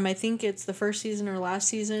him from I think it's the first season or last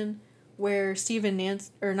season where Steve and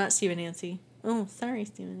Nancy, or not Steve and Nancy. Oh, sorry,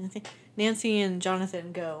 Steve and Nancy. Nancy and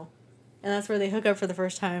Jonathan go, and that's where they hook up for the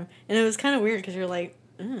first time. And it was kind of weird because you're like,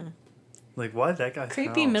 like, why that guy?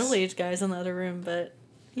 Creepy middle-aged guys in the other room, but,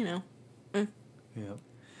 you know. Yeah.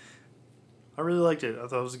 I really liked it. I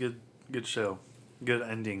thought it was a good show. Good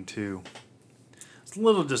ending, too. I was a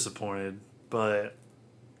little disappointed, but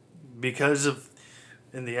because of,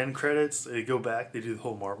 in the end credits, they go back, they do the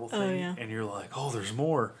whole Marvel thing, and you're like, oh, there's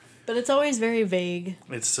more. But it's always very vague.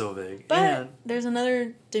 It's so vague. But there's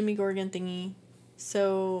another Demogorgon thingy.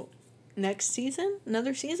 So, next season?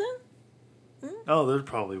 Another season? Oh, there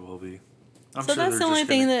probably will be. I'm so sure that's the only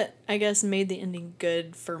thing that I guess made the ending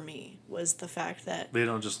good for me was the fact that they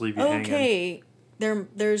don't just leave you hanging. Okay,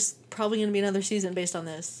 there's probably going to be another season based on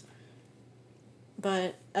this,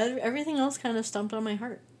 but everything else kind of stumped on my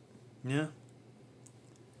heart. Yeah.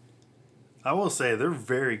 I will say they're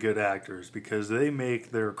very good actors because they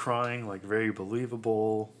make their crying like very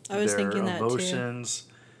believable. I was thinking that emotions,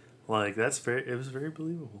 too. Like it was very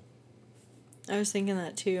believable. I was thinking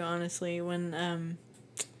that too, honestly, when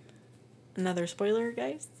another spoiler,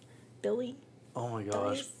 guys. Billy. Oh my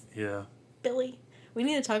gosh. Dies. Yeah. Billy. We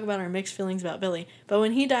need to talk about our mixed feelings about Billy. But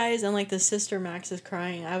when he dies and like the sister Max is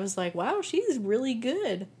crying, I was like, wow, she's really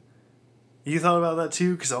good. You thought about that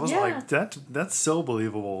too? Because I was like, that's so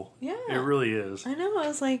believable. Yeah. It really is. I know. I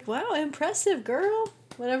was like, wow, impressive girl.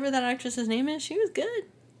 Whatever that actress's name is, she was good.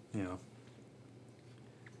 Yeah.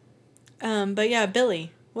 But yeah,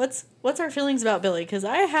 Billy. What's our feelings about Billy? Because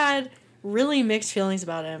I had really mixed feelings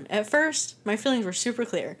about him. At first, my feelings were super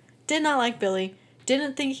clear. Did not like Billy.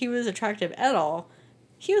 didn't think he was attractive at all.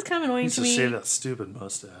 He was kind of annoying to me. He needs to shave that stupid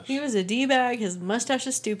mustache. He was a D-bag. His mustache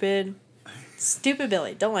is stupid. Stupid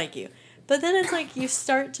Billy. Don't like you. But then it's like you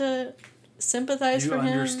start to sympathize for him.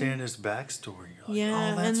 You understand his backstory. You're like,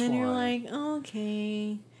 yeah, oh, that's and then why. you're like,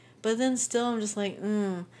 okay. But then still I'm just like,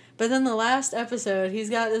 But then the last episode,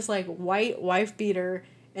 he's got this like white wife beater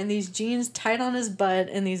and these jeans tight on his butt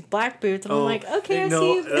and these black boots. And I'm like, okay, I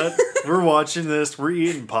see you. We're watching this. We're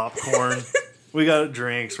eating popcorn. We got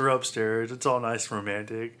drinks. We're upstairs. It's all nice and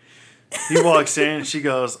romantic. He walks in and she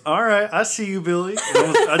goes, all right, I see you, Billy.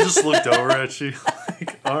 And I just looked over at you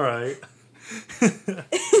like, all right. I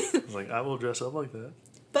was like, I will dress up like that.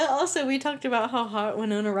 But also, we talked about how hot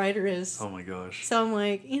Winona Ryder is. Oh my gosh. So I'm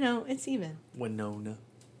like, it's even. Winona.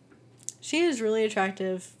 She is really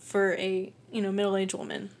attractive for a, middle-aged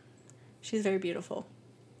woman. She's very beautiful.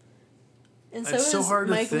 And so is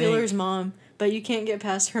Mike Wheeler's mom, but you can't get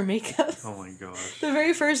past her makeup. Oh my gosh. The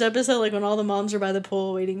very first episode, like when all the moms are by the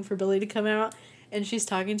pool waiting for Billy to come out, and she's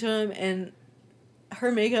talking to him, and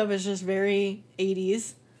her makeup is just very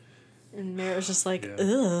 80s. And Mara's just like,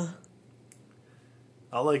 ugh.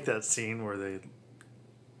 I like that scene where they,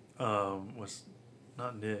 was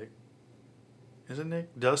not Nick. Is it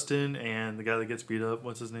Nick? Dustin and the guy that gets beat up.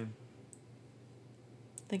 What's his name?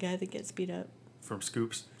 The guy that gets beat up. From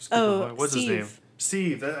Scoops. What's his name?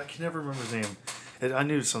 Steve. I can never remember his name. I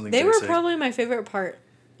knew something. They were probably my favorite part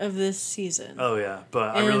of this season. Oh yeah,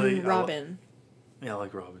 but and Robin. I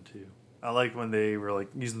like Robin too. I like when they were like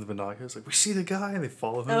using the binoculars, like we see the guy, and they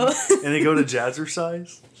follow him, and they go to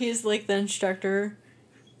Jazzercise. He's like the instructor.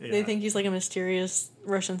 Yeah. They think he's like a mysterious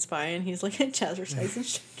Russian spy, and he's like a Jazzercise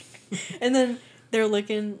instructor. And then they're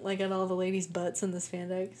looking like at all the ladies' butts in the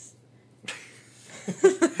spandex.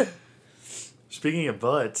 Speaking of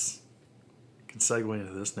butts, I can segue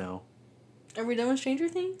into this now. Are we done with Stranger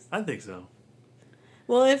Things? I think so.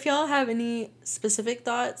 Well, if y'all have any specific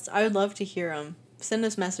thoughts, I would love to hear them. Send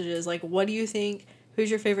us messages like, what do you think? Who's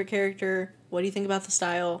your favorite character? What do you think about the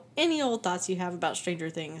style? Any old thoughts you have about Stranger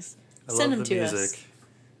Things, send them to us.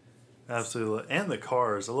 Absolutely. And the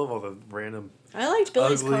cars. I love all the random... I liked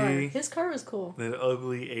Billy's car. His car was cool. The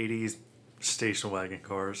ugly 80s station wagon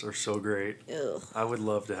cars are so great. Ugh. I would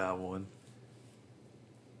love to have one.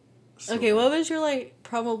 So okay, what was your,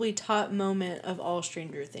 probably top moment of all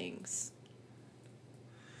Stranger Things?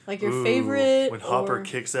 Like, your favorite, when Hopper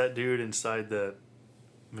kicks that dude inside that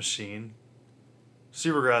machine.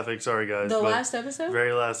 Super graphic, sorry guys. The last episode?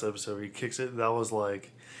 Very last episode. He kicks it, that was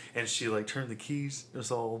and she turned the keys. It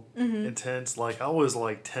was all intense. I was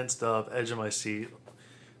tensed up, edge of my seat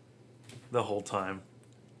the whole time.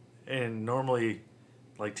 And normally,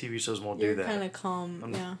 TV shows won't do that. You're kind of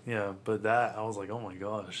calm, yeah. Yeah, but that, I was like, oh my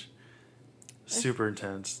gosh. Super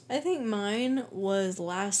intense. I think mine was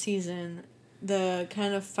last season, the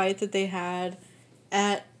kind of fight that they had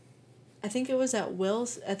I think it was at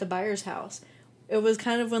Will's, at the Byers' house. It was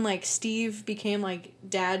kind of when, Steve became,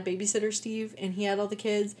 dad, babysitter Steve, and he had all the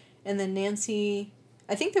kids, and then Nancy,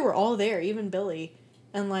 I think they were all there, even Billy,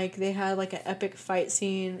 and, they had, an epic fight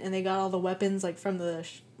scene, and they got all the weapons, from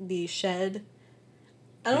the shed.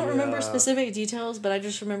 I don't remember specific details, but I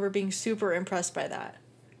just remember being super impressed by that.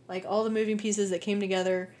 All the moving pieces that came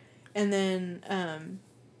together, and then, I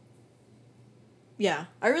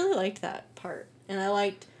really liked that part, and I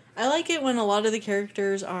like it when a lot of the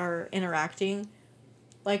characters are interacting.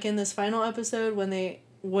 In this final episode, when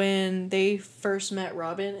they first met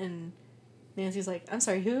Robin, and Nancy's like, I'm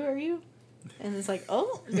sorry, who are you? And it's like,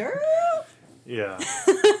 oh, girl! Yeah.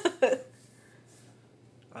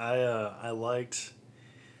 I liked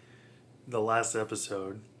the last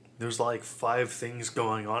episode. There's 5 things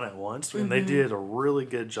going on at once, and they did a really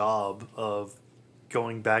good job of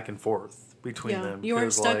going back and forth between them. You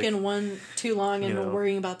weren't stuck in one too long and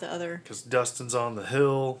worrying about the other. Because Dustin's on the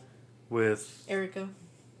hill with Erica,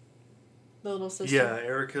 the little sister. Yeah,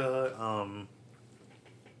 Erica,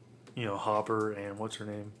 Hopper, and what's her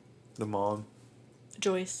name? The mom?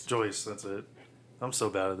 Joyce, that's it. I'm so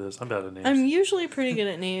bad at this. I'm bad at names. I'm usually pretty good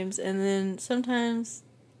at names, and then sometimes...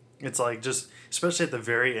 It's especially at the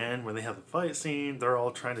very end when they have the fight scene, they're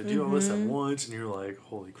all trying to do all this at once, and you're like,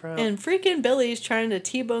 holy crap. And freaking Billy's trying to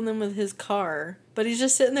T-bone them with his car, but he's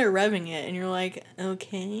just sitting there revving it, and you're like,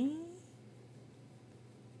 okay.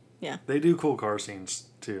 Yeah. They do cool car scenes,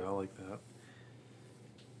 too. I like that.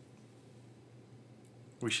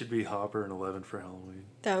 We should be Hopper and 11 for Halloween.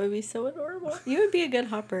 That would be so adorable. You would be a good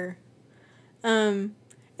Hopper. And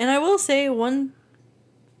I will say one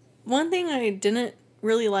thing I didn't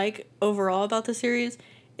really like overall about the series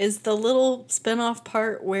is the little spin-off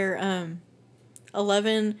part where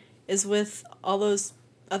 11 is with all those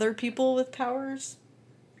other people with powers.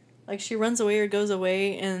 Like, she runs away or goes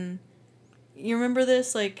away, and you remember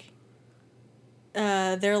this? Like,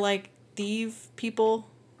 they're, like, thief people,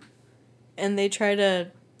 and they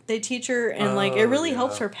teach her, and, like, it really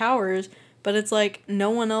helps her powers, but it's, like,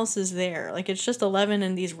 no one else is there. Like, it's just 11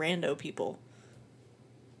 and these rando people.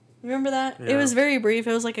 Remember that? Yeah. It was very brief.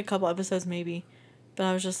 It was, like, a couple episodes, maybe. But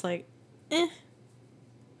I was just like, eh.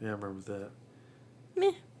 Yeah, I remember that.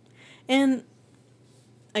 Meh. And,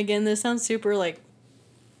 again, this sounds super, like,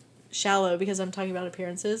 shallow because I'm talking about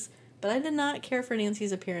appearances, but I did not care for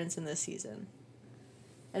Nancy's appearance in this season.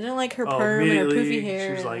 I didn't like her perm and her poofy hair.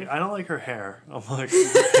 She was like, I don't like her hair. I'm like,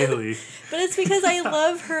 really? But it's because I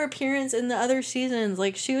love her appearance in the other seasons.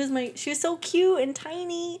 Like, she was so cute and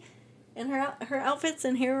tiny, and her outfits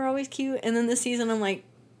and hair were always cute. And then this season, I'm like,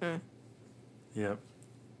 Yep.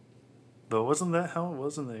 But wasn't that how it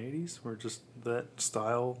was in the 80s? Where just that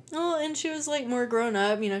style? Oh, and she was, like, more grown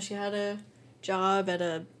up. You know, she had a job at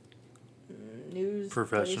a news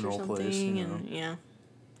professional place, you know. And,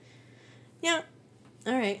 yeah.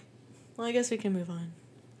 All right. Well, I guess we can move on.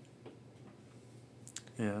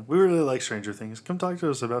 Yeah, we really like Stranger Things. Come talk to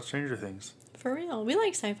us about Stranger Things. For real. We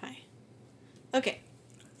like sci-fi. Okay.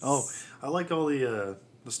 Oh, I like all the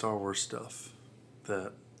Star Wars stuff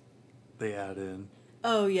that they add in.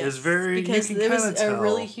 Oh, yes. It's very, because you can it was tell. a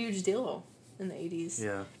really huge deal in the 80s.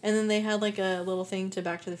 Yeah. And then they had, like, a little thing to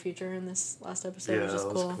Back to the Future in this last episode, which is cool.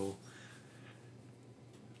 Yeah, that was cool.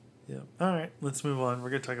 Yeah. All right, let's move on. We're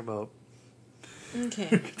going to talk about... Okay.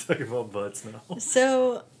 We're going to talk about butts now.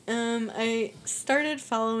 So, I started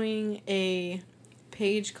following a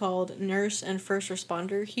page called Nurse and First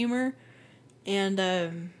Responder Humor,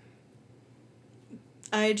 and,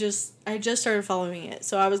 I just started following it.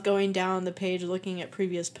 So I was going down the page looking at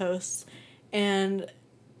previous posts, and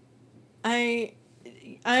I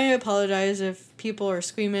apologize if people are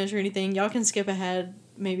squeamish or anything. Y'all can skip ahead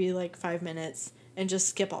maybe like 5 minutes and just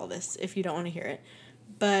skip all this if you don't want to hear it.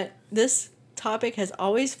 But this topic has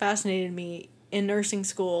always fascinated me in nursing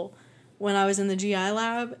school when I was in the GI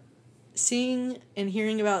lab, seeing and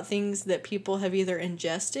hearing about things that people have either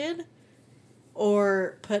ingested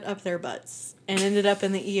or put up their butts and ended up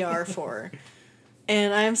in the ER for.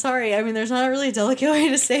 And I'm sorry, I mean, there's not a really delicate way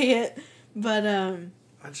to say it, but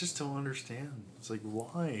I just don't understand. It's like,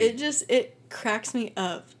 why? It cracks me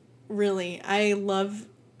up, really. I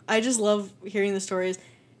just love hearing the stories.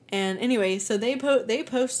 And anyway, so they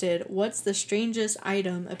posted, what's the strangest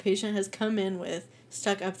item a patient has come in with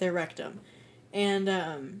stuck up their rectum? And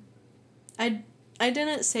I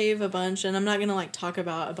didn't save a bunch, and I'm not going to like talk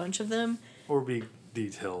about a bunch of them. Or be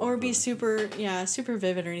detailed. Or be super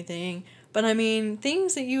vivid or anything. But I mean,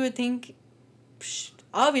 things that you would think,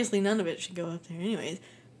 obviously none of it should go up there anyways.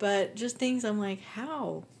 But just things I'm like,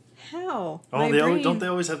 how? Oh, don't they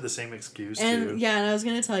always have the same excuse, too? Yeah, and I was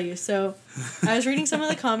going to tell you. So, I was reading some of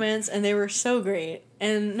the comments, and they were so great.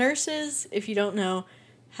 And nurses, if you don't know,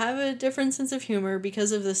 have a different sense of humor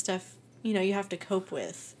because of the stuff, you have to cope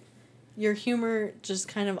with. Your humor just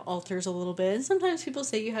kind of alters a little bit. And sometimes people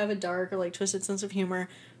say you have a dark or, like, twisted sense of humor,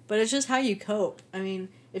 but it's just how you cope. I mean,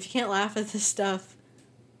 if you can't laugh at this stuff,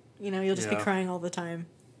 you'll just be crying all the time.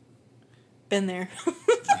 Been there.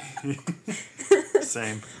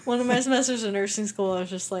 Same. One of my semesters in nursing school, I was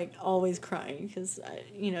just, like, always crying because,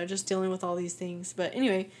 just dealing with all these things. But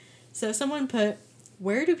anyway, so someone put,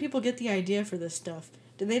 where do people get the idea for this stuff?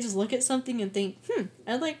 Did they just look at something and think,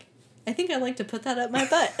 I think I'd like to put that up my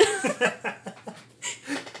butt.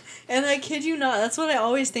 And I kid you not, that's what I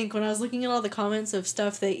always think when I was looking at all the comments of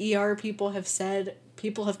stuff that ER people have said,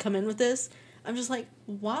 people have come in with this. I'm just like,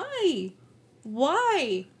 why?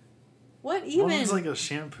 Why? What even? One's like a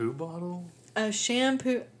shampoo bottle? A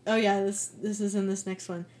shampoo. Oh yeah, this is in this next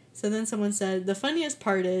one. So then someone said, the funniest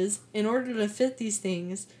part is, in order to fit these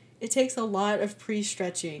things, it takes a lot of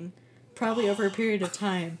pre-stretching, probably over a period of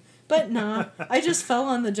time. But nah, I just fell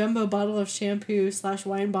on the jumbo bottle of shampoo /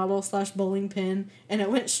 wine bottle / bowling pin, and it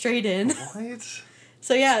went straight in. What?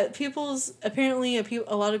 So yeah, apparently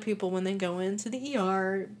a lot of people, when they go into the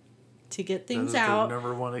ER to get things out,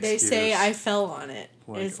 number one they say, I fell on it.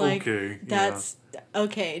 Like, it's like, okay, that's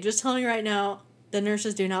okay. Just telling you right now, the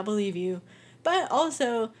nurses do not believe you. But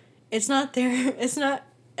also, it's not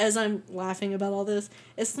as I'm laughing about all this,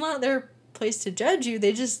 it's not their place to judge you.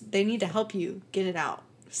 They need to help you get it out.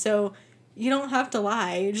 So you don't have to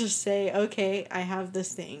lie. Just say, okay, I have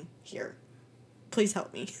this thing here. Please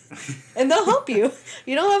help me. And they'll help you.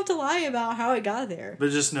 You don't have to lie about how it got there.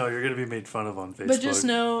 But just know you're going to be made fun of on Facebook. But just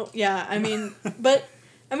know, yeah, I mean,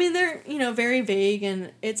 they're, very vague,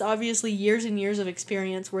 and it's obviously years and years of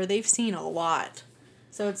experience where they've seen a lot.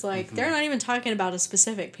 So it's like, they're not even talking about a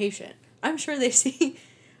specific patient. I'm sure they see,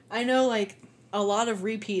 I know, like, a lot of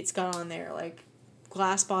repeats got on there, like,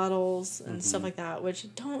 glass bottles and stuff like that,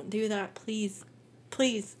 which, don't do that, please.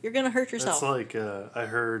 Please, you're going to hurt yourself. It's like, I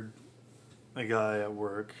heard a guy at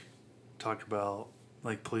work talk about,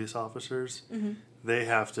 like, police officers. They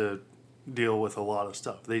have to deal with a lot of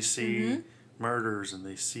stuff. They see murders and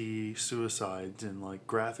they see suicides and, like,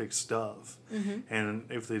 graphic stuff. And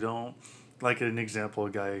if they don't, like an example a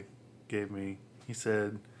guy gave me, he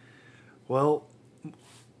said, well,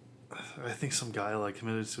 I think some guy, like,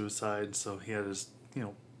 committed suicide, so he had his,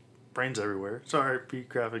 brains everywhere. Sorry, be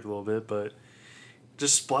graphic a little bit, but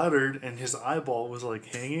just splattered, and his eyeball was, like,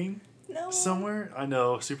 hanging somewhere. I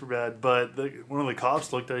know, super bad, but one of the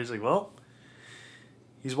cops looked at it, he's like, well,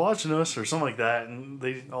 he's watching us, or something like that, and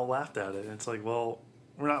they all laughed at it. And it's like, well,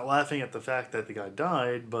 we're not laughing at the fact that the guy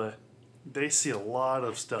died, but they see a lot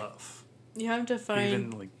of stuff. You have to find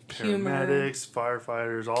even, like, paramedics,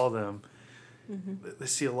 firefighters, all of them. They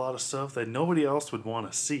see a lot of stuff that nobody else would want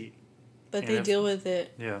to see. But they deal with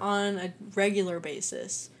it on a regular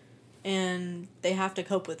basis. And they have to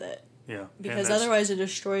cope with it. Yeah. Because otherwise it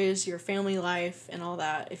destroys your family life and all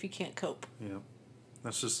that if you can't cope. Yeah.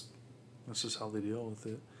 That's just how they deal with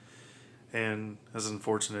it. And as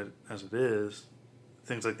unfortunate as it is,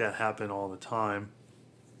 things like that happen all the time.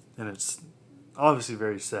 And it's obviously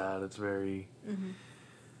very sad. It's very...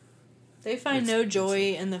 They find no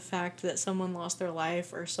joy in the fact that someone lost their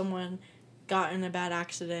life or someone got in a bad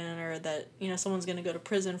accident or that, someone's going to go to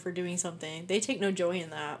prison for doing something. They take no joy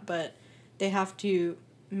in that, but they have to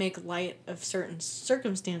make light of certain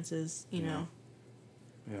circumstances, know.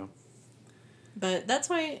 Yeah. But that's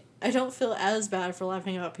why I don't feel as bad for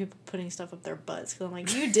laughing about people putting stuff up their butts, because I'm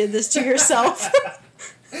like, you did this to yourself.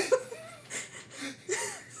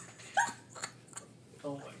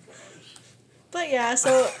 But yeah,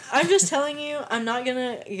 so I'm just telling you, I'm not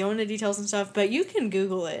going to go into details and stuff, but you can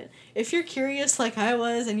Google it. If you're curious like I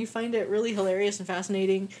was and you find it really hilarious and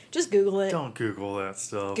fascinating, just Google it. Don't Google that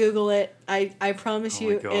stuff. Google it. I promise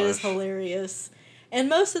you it is hilarious. And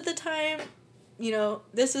most of the time,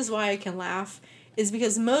 this is why I can laugh, is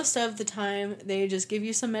because most of the time they just give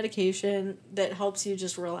you some medication that helps you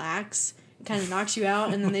just relax, kind of knocks you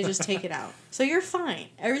out, and then they just take it out. So you're fine.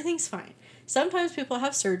 Everything's fine. Sometimes people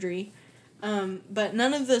have surgery. But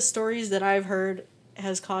none of the stories that I've heard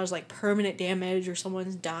has caused, like, permanent damage or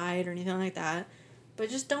someone's died or anything like that. But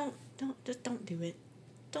just don't do it.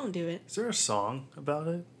 Don't do it. Is there a song about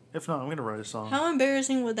it? If not, I'm going to write a song. How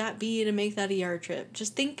embarrassing would that be to make that ER trip?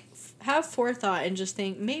 Just have forethought and just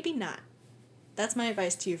think, maybe not. That's my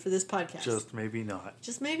advice to you for this podcast. Just maybe not.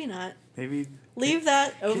 Just maybe not. Maybe. Leave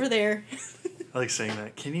that over there. I like saying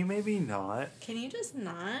that. Can you maybe not? Can you just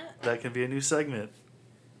not? That can be a new segment.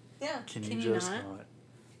 Yeah. Can you just not?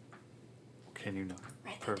 Can you not?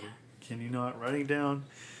 Perfect. Down. Can you not? Writing down.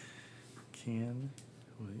 Wait.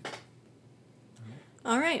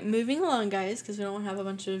 All right, moving along, guys, because we don't have a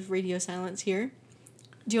bunch of radio silence here.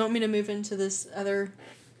 Do you want me to move into this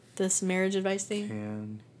marriage advice thing?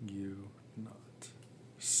 Can you not?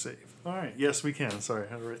 Save. All right. Yes, we can. Sorry,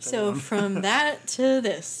 I had to write that down. So from that to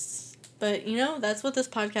this. But, that's what this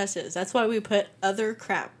podcast is. That's why we put other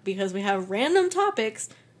crap, because we have random topics.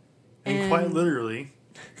 And quite literally,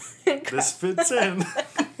 this fits in.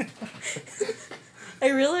 I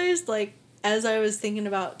realized, like, as I was thinking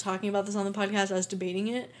about talking about this on the podcast, I was debating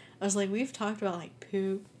it. I was like, we've talked about, like,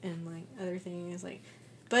 poop and, like, other things. Like,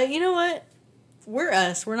 but you know what? We're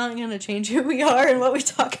us. We're not going to change who we are and what we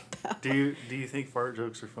talk about. Do you think fart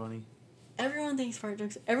jokes are funny? Everyone thinks farts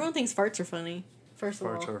are funny. First of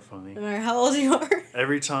all. Farts are funny. No matter how old you are.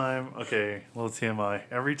 Every time, okay, little TMI.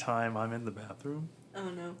 Every time I'm in the bathroom. Oh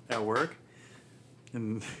no. At work,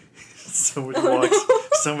 and somebody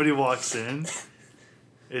walks in.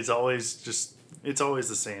 It's always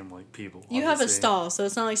the same, like, people. You have a stall, so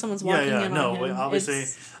it's not like someone's walking in on him. Obviously,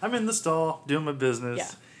 I'm in the stall doing my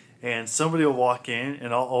business, and somebody will walk in,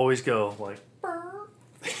 and I'll always go like,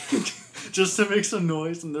 just to make some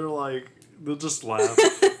noise, and they'll just laugh.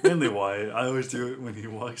 Mainly Wyatt. I always do it when he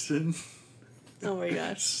walks in. Oh my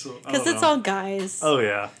gosh. Because it's all guys. Oh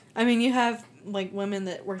yeah. I mean, you have, like, women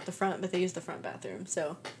that work the front, but they use the front bathroom.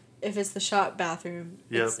 So, if it's the shop bathroom,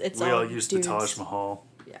 it's we all used the Taj Mahal.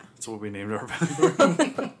 Yeah. That's what we named our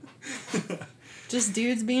bathroom. Just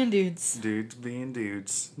dudes being dudes. Dudes being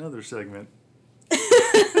dudes. Another segment.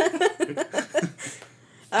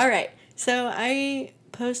 All right. So, I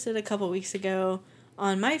posted a couple weeks ago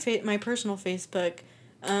on my personal Facebook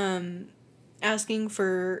asking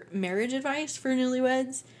for marriage advice for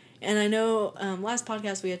newlyweds. And I know last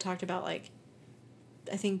podcast we had talked about, like,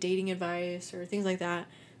 I think, dating advice or things like that.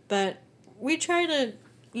 But we try to,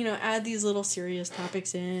 add these little serious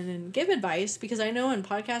topics in and give advice because I know in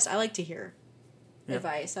podcasts I like to hear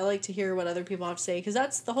advice. I like to hear what other people have to say because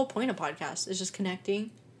that's the whole point of podcasts is just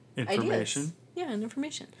connecting information. Ideas. Yeah, and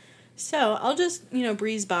information. So I'll just,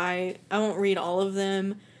 breeze by. I won't read all of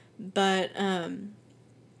them, but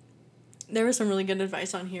there was some really good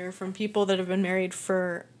advice on here from people that have been married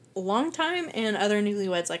for a long time and other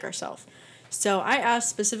newlyweds like ourselves. So I asked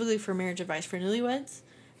specifically for marriage advice for newlyweds.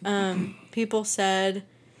 People said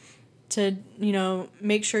to,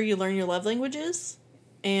 make sure you learn your love languages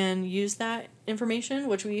and use that information,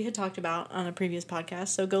 which we had talked about on a previous podcast.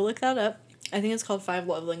 So go look that up. I think it's called 5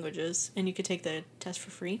 Love Languages, and you could take the test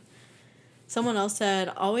for free. Someone else said,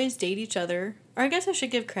 always date each other. Or I guess I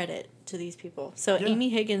should give credit to these people. So Amy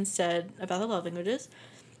Higgins said about the love languages.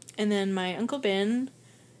 And then my Uncle Ben,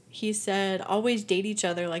 he said, always date each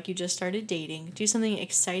other like you just started dating. Do something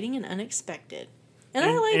exciting and unexpected. And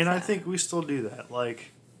I like that. And I think we still do that.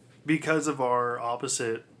 Like, because of our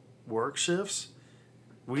opposite work shifts,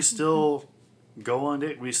 we still go on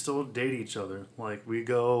date. We still date each other. Like, we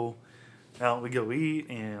go out, we go eat,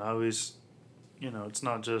 and I always, it's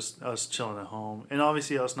not just us chilling at home. And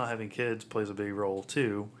obviously us not having kids plays a big role,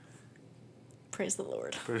 too. Praise the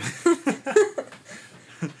Lord.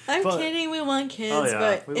 I'm kidding, we want kids,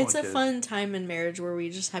 but it's a fun time in marriage where we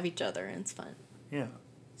just have each other, and it's fun. Yeah.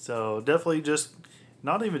 So, definitely just,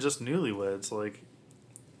 not even just newlyweds, like,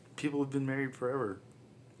 people who've been married forever.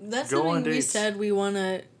 That's something we said we want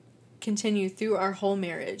to continue through our whole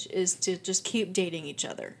marriage, is to just keep dating each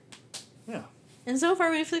other. Yeah. And so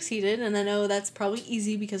far we've succeeded, and I know that's probably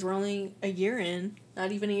easy because we're only a year in,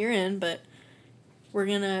 not even a year in, but we're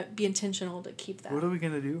going to be intentional to keep that. What are we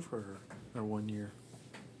going to do for our 1 year?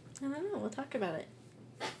 I don't know. We'll talk about it.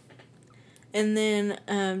 And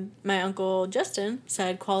then my Uncle Justin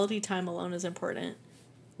said quality time alone is important,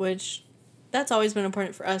 which that's always been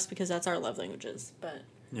important for us because that's our love languages. But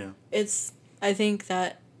yeah, I think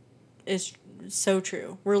that is so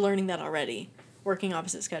true. We're learning that already, working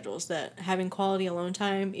opposite schedules, that having quality alone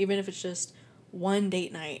time, even if it's just one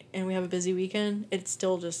date night and we have a busy weekend, it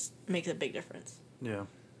still just makes a big difference. Yeah.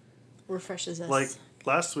 Refreshes us. Like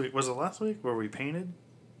last week, was it last week where we painted?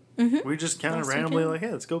 Mm-hmm. We just kind of randomly like,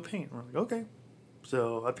 hey, let's go paint. We're like, okay.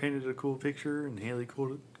 So I painted a cool picture and Haley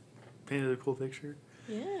painted a cool picture.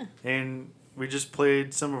 Yeah. And we just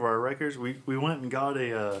played some of our records. We went and got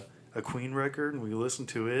a Queen record and we listened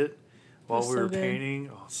to it while we were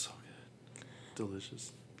painting. Oh, so good.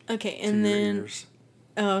 Delicious. Okay, and then...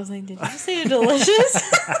 Oh, I was like, did you say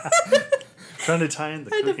delicious? Trying to tie in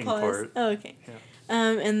the cooking part. Oh, okay. Yeah.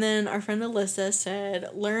 And then our friend Alyssa said,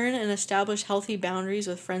 learn and establish healthy boundaries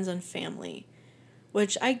with friends and family,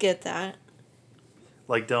 which I get that.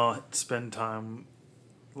 Like, don't spend too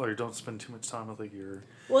much time with, like, your...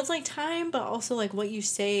 Well, it's, like, time, but also, like, what you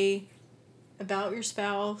say about your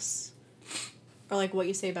spouse, or, like, what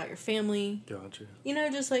you say about your family. Gotcha.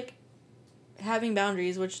 Just, like, having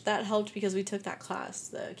boundaries, which that helped because we took that class,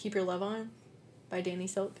 the Keep Your Love On by Danny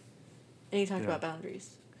Silk, and he talked about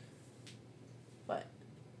boundaries. What?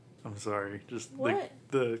 I'm sorry. Just what?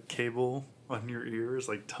 The cable on your ear is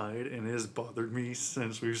like tied and it has bothered me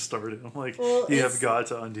since we've started. I'm like, you have got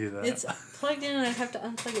to undo that. It's plugged in and I have to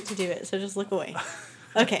unplug it to do it, so just look away.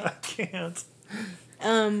 Okay. I can't.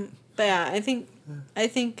 But yeah, I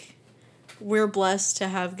think we're blessed to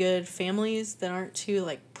have good families that aren't too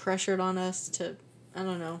like pressured on us to, I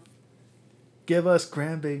don't know. Give us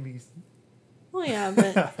grandbabies. Well, yeah,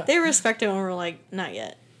 but they respect it when we're like, not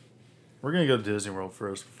yet. We're going to go to Disney World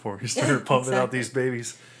first before we start pumping out these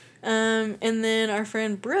babies. And then our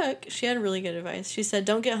friend Brooke, she had really good advice. She said,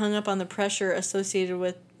 don't get hung up on the pressure associated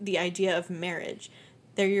with the idea of marriage.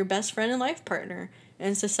 They're your best friend and life partner,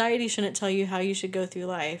 and society shouldn't tell you how you should go through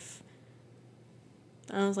life.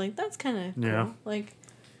 I was like, that's kind of cool. Yeah. Like,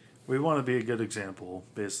 we want to be a good example,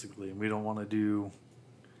 basically. We don't want to do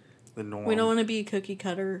the norm. We don't want to be cookie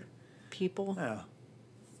cutter people. Yeah.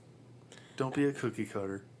 Don't be a cookie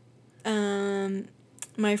cutter.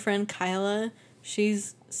 My friend Kyla,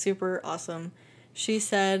 she's super awesome. She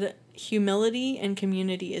said, humility and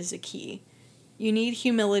community is the key. You need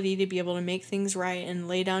humility to be able to make things right and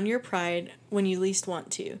lay down your pride when you least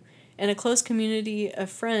want to. And a close community of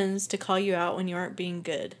friends to call you out when you aren't being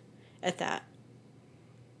good at that.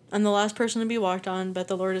 I'm the last person to be walked on, but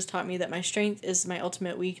the Lord has taught me that my strength is my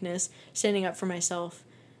ultimate weakness, standing up for myself.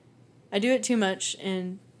 I do it too much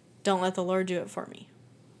and don't let the Lord do it for me.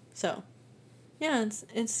 So, yeah,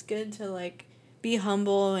 it's good to, like, be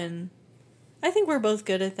humble, and I think we're both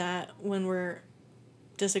good at that when we're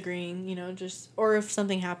disagreeing, you know, just, or if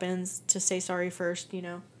something happens, to say sorry first, you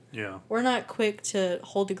know. Yeah. We're not quick to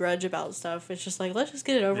hold a grudge about stuff. It's just like, let's just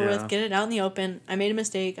get it over with, get it out in the open. I made a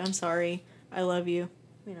mistake. I'm sorry. I love you,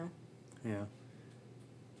 you know. Yeah.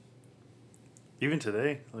 Even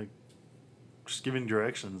today, like, just giving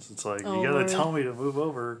directions. It's like, you gotta tell me to move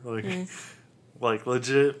over. Like, like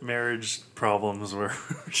legit marriage problems where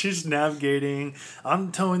she's navigating.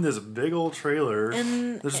 I'm towing this big old trailer.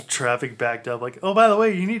 And there's traffic backed up. Like, oh, by the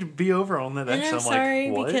way, you need to be over on that exit. I'm sorry,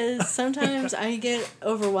 like, what? Because sometimes I get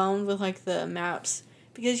overwhelmed with, like, the maps.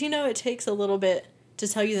 Because, you know, it takes a little bit to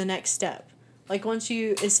tell you the next step. Like, once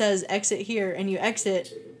it says exit here and you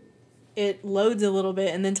exit, it loads a little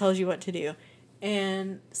bit and then tells you what to do.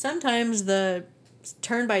 And sometimes the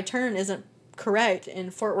turn by turn isn't correct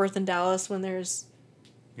in Fort Worth and Dallas when there's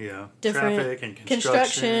different traffic and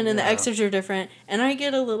construction and the exits are different, and I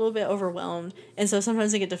get a little bit overwhelmed, and so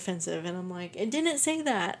sometimes I get defensive and I'm like, it didn't say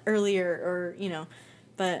that earlier, or you know,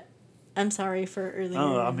 but I'm sorry for earlier.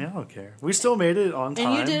 Oh, I mean, I don't care. We still made it on time.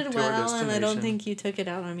 And you did well, and I don't think you took it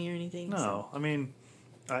out on me or anything. No, so. I mean,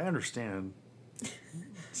 I understand.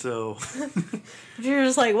 So you're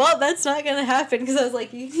just like, well, that's not gonna happen, because I was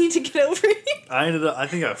like, you need to get over it. I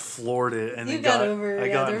think I floored it, and then got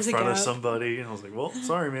in front of somebody, and I was like, well,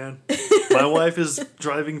 sorry, man. My wife is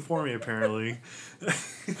driving for me, apparently. I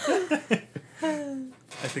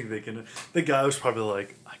think the guy was probably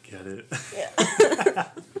like, I get it. Yeah.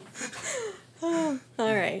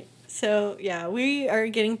 All right. So, yeah, we are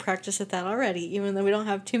getting practice at that already, even though we don't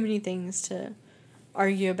have too many things to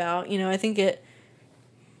argue about. You know, I think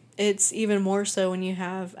it's even more so when you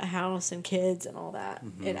have a house and kids and all that.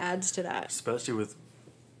 Mm-hmm. It adds to that. Especially with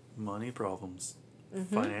money problems,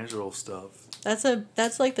 financial stuff.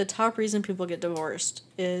 That's like the top reason people get divorced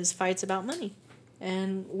is fights about money.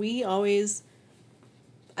 And we always,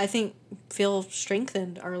 I think, feel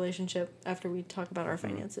strengthened our relationship after we talk about our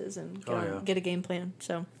finances and get a game plan.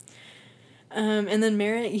 So, and then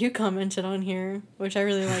Merritt, you commented on here, which I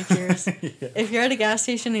really like yours. Yeah. If you're at a gas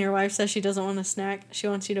station and your wife says she doesn't want a snack, she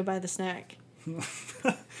wants you to buy the snack.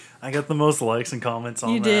 I got the most likes and comments on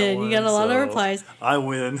that. You did. You got a lot of replies. I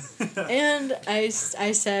win. And I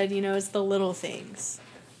said, you know, it's the little things.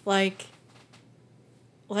 Like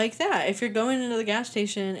that. If you're going into the gas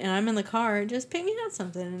station and I'm in the car, just pick me out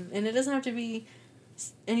something. And it doesn't have to be...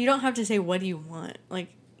 And you don't have to say, what do you want? Like,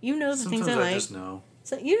 you know the things I like. Just know.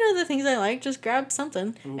 So you know the things I like, just grab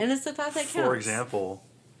something. And it's the thought that counts. For example...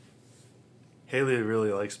 Haley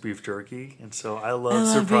really likes beef jerky, and so I love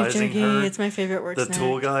surprising beef jerky. her. It's my favorite work snack. The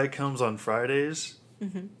tool guy comes on Fridays,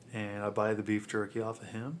 and I buy the beef jerky off of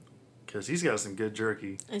him because he's got some good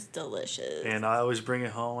jerky. It's delicious. And I always bring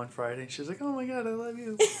it home on Friday. She's like, "Oh my god, I love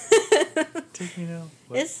you. Take me now."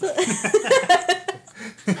 But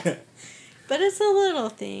it's a little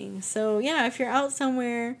thing. So yeah, if you're out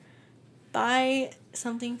somewhere, buy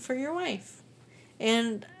something for your wife.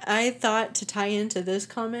 And I thought to tie into this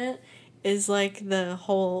comment is like the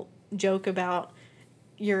whole joke about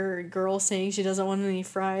your girl saying she doesn't want any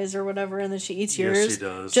fries or whatever, and then she eats yours. Yes, she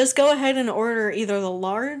does. Just go ahead and order either the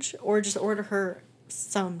large or just order her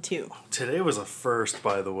some too. Today was a first,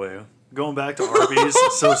 by the way. Going back to Arby's,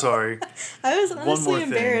 so sorry. I was honestly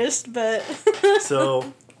embarrassed, but...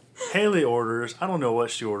 So... Haley orders. I don't know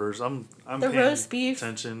what she orders. I'm the paying roast beef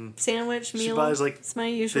attention. Sandwich meal. She buys like it's my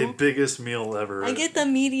usual. The biggest meal ever. I get the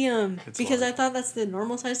medium because I thought that's the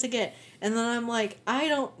normal size to get, and then I'm like, I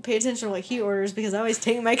don't pay attention to what he orders because I always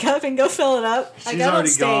take my cup and go fill it up. She's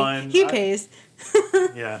already gone. He pays.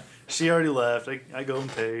 Yeah, she already left. I go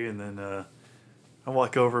and pay, and then I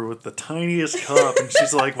walk over with the tiniest cup, and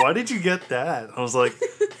she's like, "Why did you get that?" I was like,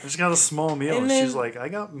 "I just got a small meal." And she's like, "I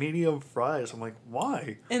got medium fries." I'm like,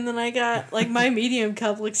 "Why?" And then I got, like, my medium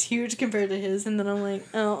cup looks huge compared to his, and then I'm like,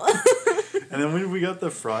 oh. And then when we got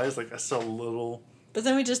the fries, like, I saw a little... But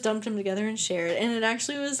then we just dumped them together and shared, and it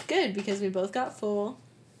actually was good because we both got full.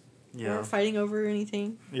 Yeah. We weren't fighting over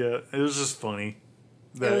anything. Yeah, it was just funny.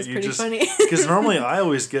 It was pretty funny. Because normally I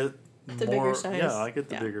always get... The bigger size. Yeah, I get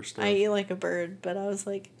the bigger stuff. I eat like a bird, but I was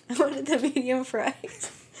like, I wanted the medium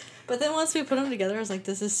fries. But then once we put them together, I was like,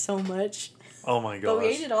 this is so much. Oh my gosh. But we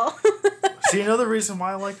ate it all. See, another reason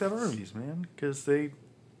why I like that Arby's, man. Because the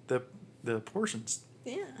portions.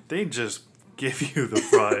 Yeah. They just give you the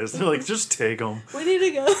fries. They're like, just take them. We need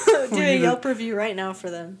to go do a Yelp review right now for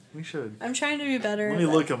them. We should. I'm trying to be better. Let me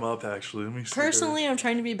look them up, actually. Let me see. Personally, I'm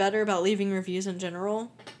trying to be better about leaving reviews in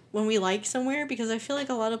general when we like somewhere, because I feel like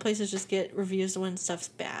a lot of places just get reviews when stuff's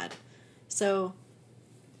bad. So,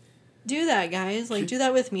 do that, guys. Like, do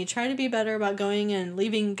that with me. Try to be better about going and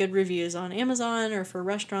leaving good reviews on Amazon or for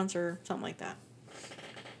restaurants or something like that.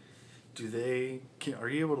 are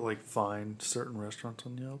you able to like find certain restaurants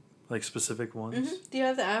on Yelp? Like specific ones? Mm-hmm. Do you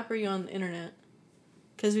have the app or are you on the internet?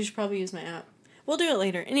 Because we should probably use my app. We'll do it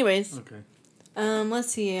later. Anyways. Okay.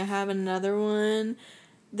 Let's see. I have another one.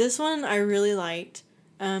 This one I really liked.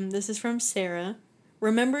 This is from Sarah.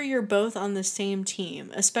 Remember, you're both on the same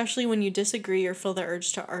team, especially when you disagree or feel the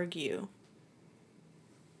urge to argue.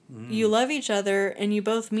 You love each other and you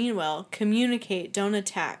both mean well. Communicate, don't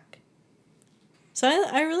attack. So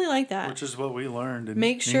I really like that. Which is what we learned in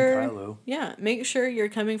Kylo. Yeah, make sure you're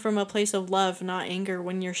coming from a place of love, not anger,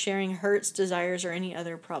 when you're sharing hurts, desires, or any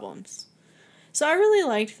other problems. So I really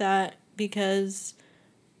liked that because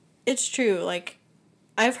it's true. Like,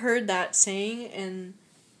 I've heard that saying and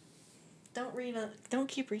don't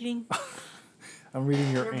keep reading. I'm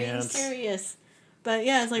reading your You're ants. being serious. But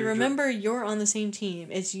yeah, it's like, remember, you're on the same team.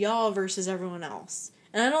 It's y'all versus everyone else.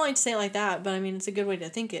 And I don't like to say it like that, but I mean, it's a good way to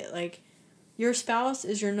think it. Like, your spouse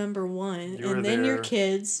is your number one, and then your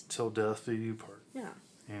kids. Till death do you part. Yeah.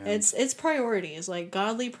 And It's priorities, like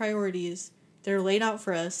godly priorities. They're laid out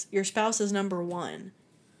for us. Your spouse is number one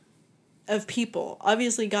of people.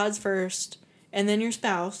 Obviously, God's first, and then your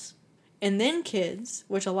spouse, and then kids,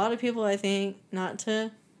 which a lot of people, I think, not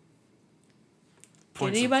to get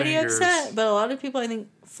anybody upset, but a lot of people, I think,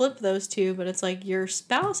 flip those two, but it's like your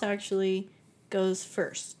spouse actually goes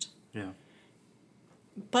first. Yeah.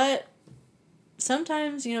 But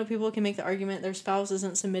sometimes, people can make the argument their spouse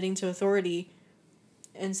isn't submitting to authority,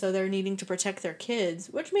 and so they're needing to protect their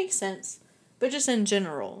kids, which makes sense. But just in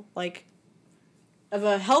general, like, of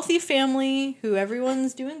a healthy family who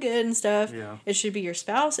everyone's doing good and stuff, it should be your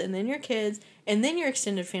spouse and then your kids and then your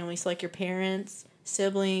extended family. So, like, your parents,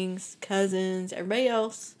 siblings, cousins, everybody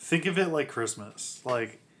else. Think of it like Christmas.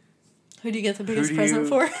 Like, who do you get the biggest present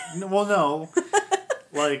for? Well, no.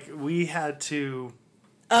 Like, we had to...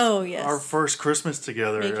 Oh, yes. Our first Christmas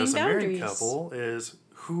together as a married boundaries. couple is...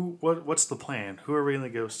 What's the plan? Who are we going to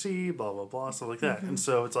go see? Blah, blah, blah, stuff like that. Mm-hmm. And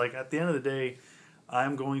so it's like, at the end of the day,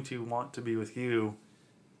 I'm going to want to be with you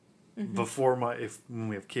before when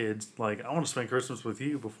we have kids. Like, I want to spend Christmas with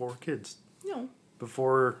you before kids. No.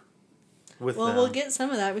 Before with them. Well, we'll get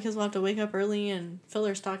some of that because we'll have to wake up early and fill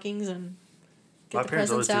our stockings and get the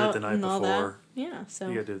presents out and all that. Yeah, so.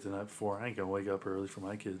 You got to do it the night before. I ain't going to wake up early for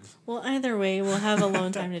my kids. Well, either way, we'll have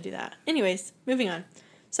alone time to do that. Anyways, moving on.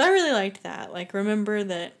 So I really liked that. Like, remember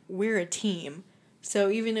that we're a team. So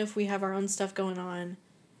even if we have our own stuff going on,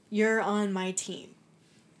 you're on my team.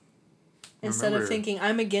 Instead of thinking,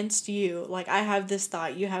 I'm against you. Like, I have this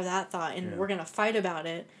thought, you have that thought, and we're going to fight about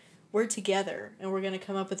it. We're together, and we're going to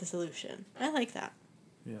come up with a solution. I like that.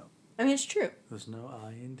 Yeah. I mean, it's true. There's no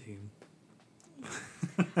I in team. I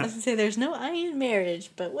was going to say, there's no I in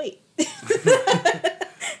marriage, but wait.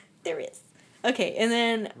 There is. Okay, and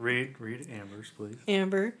then... Read Amber's, please.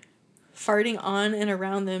 Amber, farting on and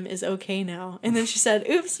around them is okay now. And then she said,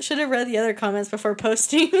 oops, should have read the other comments before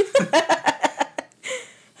posting.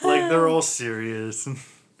 Like, they're all serious.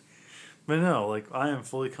 But no, like, I am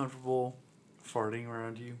fully comfortable farting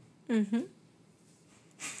around you. Mm-hmm.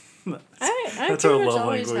 I that's pretty our much love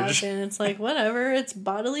always language. have been. It's like, whatever. It's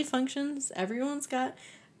bodily functions. Everyone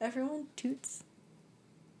toots.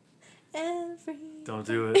 Don't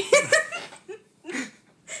do it.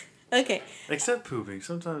 Okay. Except pooping.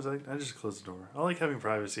 Sometimes I just close the door. I like having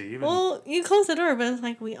privacy. Well, you close the door, but it's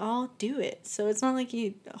like we all do it. So it's not like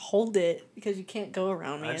you hold it because you can't go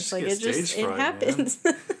around me. It's like it happens.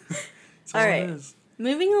 All right.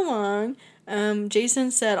 Moving along. Jason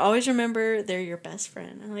said, always remember they're your best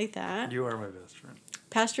friend. I like that. You are my best friend.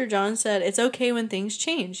 Pastor John said, it's okay when things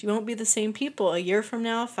change. You won't be the same people a year from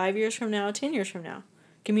now, 5 years from now, 10 years from now.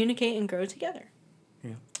 Communicate and grow together.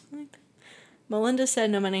 Yeah. I like that. Melinda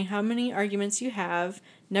said, no matter how many arguments you have,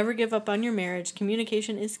 never give up on your marriage.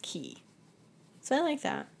 Communication is key. So I like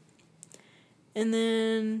that. And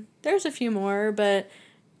then there's a few more, but,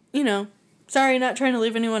 sorry, not trying to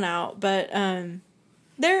leave anyone out, but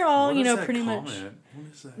they're all, pretty much. What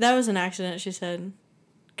is that? That was an accident, she said.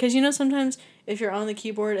 Because, sometimes if you're on the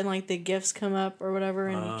keyboard and, like, the GIFs come up or whatever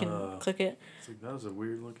and you can click it. It's like, that was a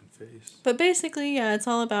weird-looking face. But basically, yeah, it's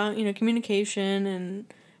all about, communication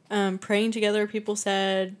and praying together, people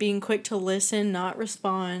said, being quick to listen, not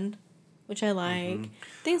respond, which I like. Mm-hmm.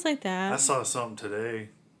 Things like that. I saw something today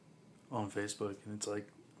on Facebook, and it's like,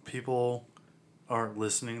 people aren't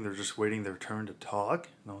listening, they're just waiting their turn to talk.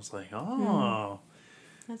 And I was like,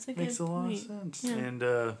 that's a good makes a lot point. of sense.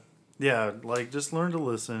 Yeah. And, like, just learn to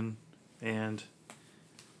listen, and,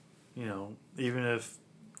 even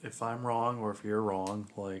if I'm wrong or if you're wrong,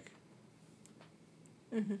 like,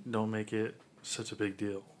 don't make it such a big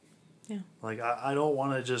deal. Yeah. Like, I don't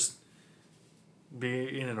want to just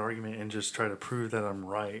be in an argument and just try to prove that I'm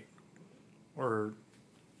right, or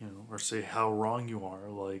or say how wrong you are.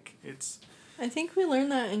 Like, it's. I think we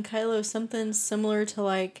learned that in Kylo, something similar to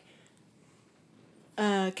like.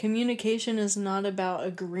 Communication is not about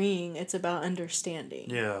agreeing; it's about understanding.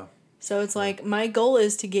 Yeah. So it's like my goal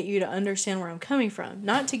is to get you to understand where I'm coming from,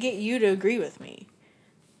 not to get you to agree with me.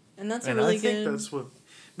 And that's a really good. I think that's what,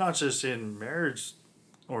 not just in marriage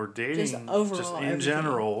or dating, just overall, just in everything.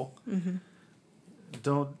 general. Mm-hmm.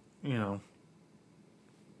 Don't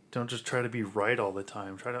don't just try to be right all the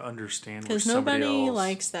time. Try to understand. Because nobody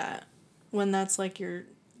likes that when that's like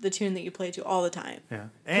the tune that you play to all the time. Yeah,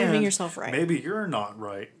 and proving yourself right. Maybe you're not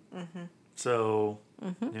right. Mm-hmm. So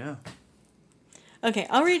yeah. Okay,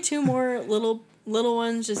 I'll read two more little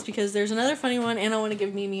ones just because there's another funny one, and I want to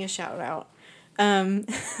give Mimi a shout out.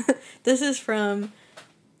 This is from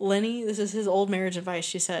Lenny. This is his old marriage advice.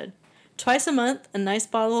 She said, "Twice a month, a nice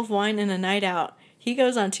bottle of wine and a night out. He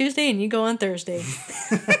goes on Tuesday and you go on Thursday."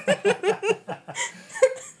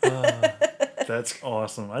 That's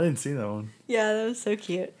awesome. I didn't see that one. Yeah, that was so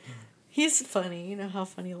cute. He's funny. You know how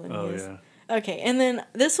funny Lenny is. Yeah. Okay, and then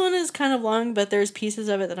this one is kind of long, but there's pieces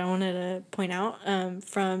of it that I wanted to point out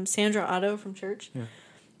from Sandra Otto from church. Yeah.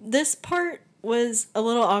 This part was a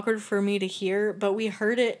little awkward for me to hear, but we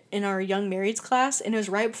heard it in our Young Marrieds class, and it was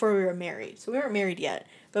right before we were married. So we weren't married yet,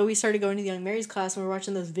 but we started going to the Young Marrieds class, and we were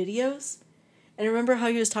watching those videos. And I remember how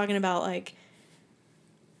he was talking about, like...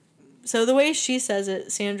 So the way she says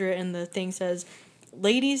it, Sandra in the thing says,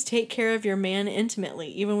 "Ladies, take care of your man intimately,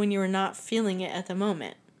 even when you are not feeling it at the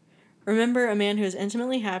moment. Remember, a man who is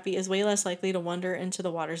intimately happy is way less likely to wander into the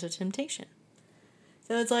waters of temptation."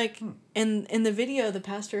 So it's like, in the video, the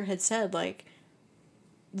pastor had said, like,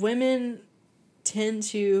 women tend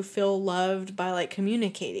to feel loved by, like,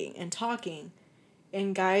 communicating and talking,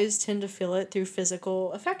 and guys tend to feel it through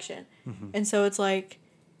physical affection. Mm-hmm. And so it's like,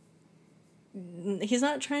 he's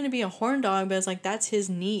not trying to be a horn dog, but it's like, that's his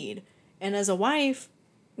need. And as a wife,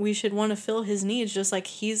 we should want to fill his needs just like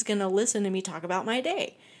he's going to listen to me talk about my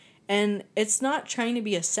day. And it's not trying to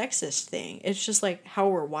be a sexist thing. It's just like how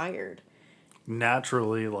we're wired.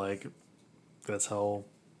 Naturally, like, that's how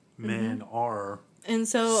men are. And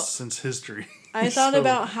so... since history. I thought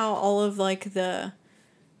about how all of, like, the,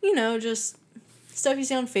 just stuff you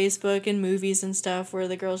see on Facebook and movies and stuff where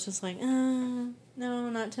the girl's just like, no,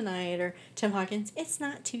 not tonight. Or Tim Hawkins, it's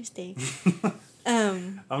not Tuesday.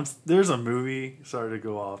 There's a movie, sorry to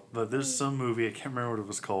go off, but there's some movie, I can't remember what it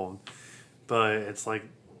was called, but it's like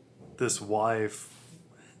this wife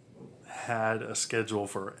had a schedule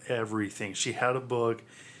for everything. She had a book,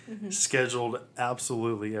 scheduled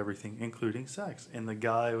absolutely everything, including sex. And the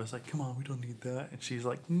guy was like, "Come on, we don't need that." And she's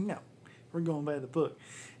like, "No, we're going by the book."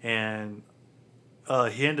 And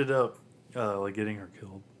he ended up like getting her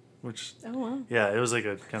killed. Which, oh wow. Yeah, it was like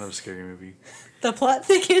a kind of a scary movie. The plot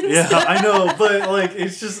thickens. Yeah, I know, but like,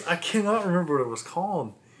 it's just, I cannot remember what it was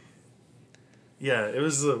called. Yeah, it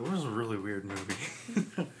was a really weird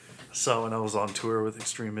movie. So when I was on tour with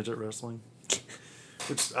Extreme Midget Wrestling,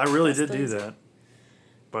 which I really did do that,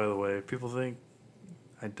 by the way. People think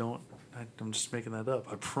I'm just making that up.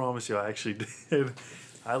 I promise you I actually did.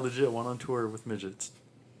 I legit went on tour with midgets.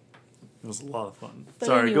 It was a lot of fun. But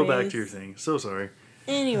sorry, go back to your thing. So sorry.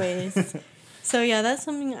 Anyways, so yeah, that's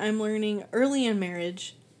something I'm learning early in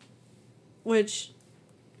marriage, which,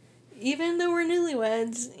 even though we're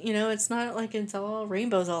newlyweds, it's not like it's all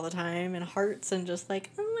rainbows all the time and hearts and just like,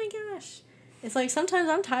 oh my gosh. It's like, sometimes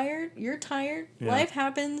I'm tired, you're tired, life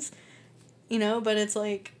happens, but it's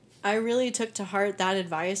like, I really took to heart that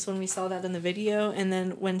advice when we saw that in the video, and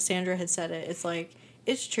then when Sandra had said it, it's like,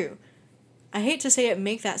 it's true. I hate to say it,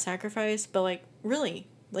 make that sacrifice, but like, really,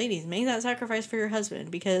 ladies, make that sacrifice for your husband,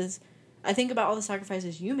 because I think about all the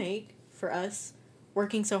sacrifices you make for us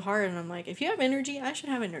working so hard, and I'm like, if you have energy, I should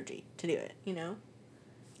have energy to do it, And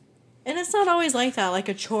it's not always like that, like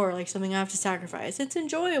a chore, like something I have to sacrifice. It's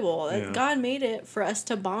enjoyable. Yeah. God made it for us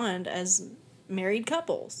to bond as married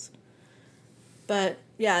couples. But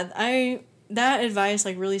yeah, that advice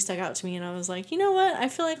like really stuck out to me, and I was like, you know what? I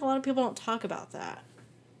feel like a lot of people don't talk about that.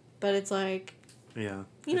 But it's like,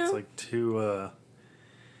 it's like too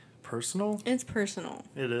personal. It's personal.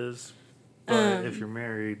 It is. But if you're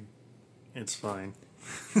married, it's fine.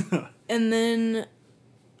 And then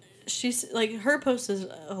she's like, her post is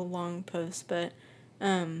a long post, but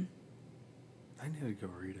I need to go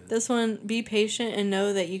read it. This one, be patient and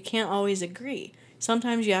know that you can't always agree.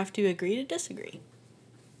 Sometimes you have to agree to disagree.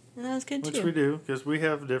 And that's good too. Which we do, because we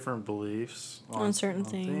have different beliefs on certain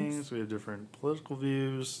things. We have different political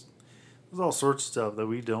views. There's all sorts of stuff that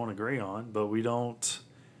we don't agree on, but we don't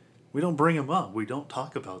bring them up. We don't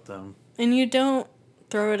talk about them. And you don't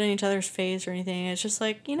throw it in each other's face or anything. It's just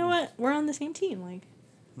like, you know what? We're on the same team, like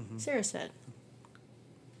Sarah said.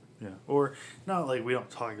 Yeah. Or not like we don't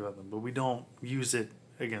talk about them, but we don't use it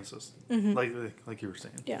against us. Like you were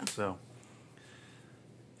saying. Yeah. So,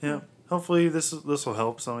 yeah. Hopefully this will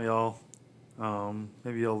help some of y'all.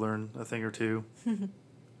 Maybe you'll learn a thing or two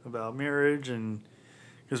about marriage, and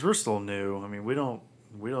because we're still new. I mean, we don't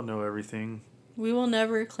know everything. We will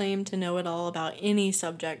never claim to know it all about any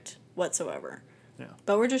subject whatsoever. Yeah.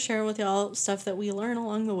 But we're just sharing with y'all stuff that we learn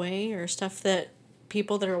along the way, or stuff that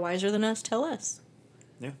people that are wiser than us tell us.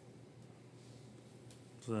 Yeah.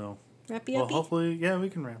 So. Wrappy well, uppy? hopefully, yeah, we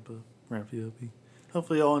can wrap you up.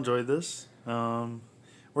 Hopefully, y'all enjoyed this.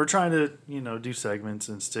 We're trying to, do segments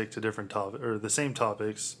and stick to different the same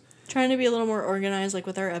topics. Trying to be a little more organized, like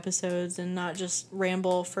with our episodes, and not just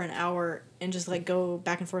ramble for an hour and just like go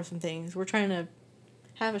back and forth from things. We're trying to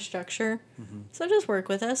have a structure. So just work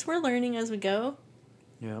with us. We're learning as we go.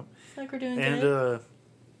 Yeah. Like we're doing good. And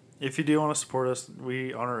if you do want to support us,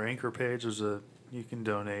 on our Anchor page, you can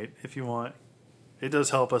donate if you want. It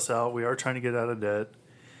does help us out. We are trying to get out of debt,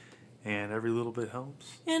 and every little bit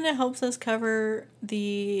helps. And it helps us cover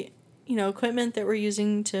the, equipment that we're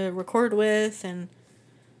using to record with and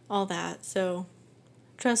all that. So,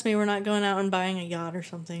 trust me, we're not going out and buying a yacht or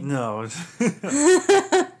something. No.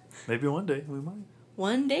 Maybe one day we might.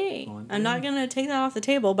 One day. I'm not going to take that off the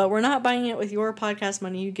table, but we're not buying it with your podcast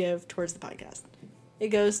money you give towards the podcast. It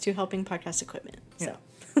goes to helping podcast equipment. Yeah.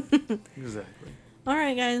 So. Exactly. All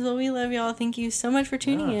right, guys. Well, we love y'all. Thank you so much for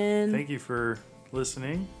tuning in. Thank you for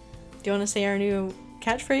listening. Do you want to say our new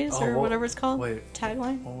catchphrase whatever it's called? Wait.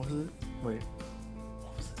 Tagline? What was it? Wait.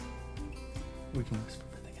 What was it? We can whisper,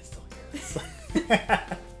 but they can still hear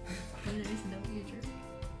us.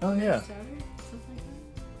 Oh, yeah.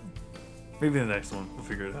 Maybe the next one. We'll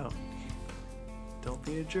figure it out. Don't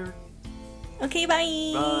be a jerk. Okay,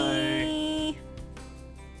 bye. Bye.